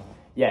 but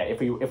yeah, if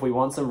we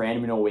want some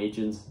random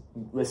Norwegians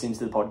listening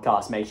to the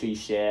podcast, make sure you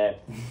share.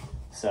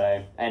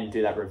 So, and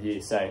do that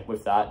review. So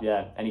with that,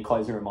 yeah, any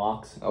closing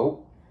remarks?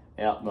 Oh,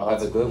 Yeah, well,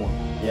 have a good one.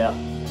 yeah.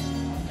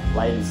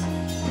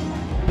 Ladies.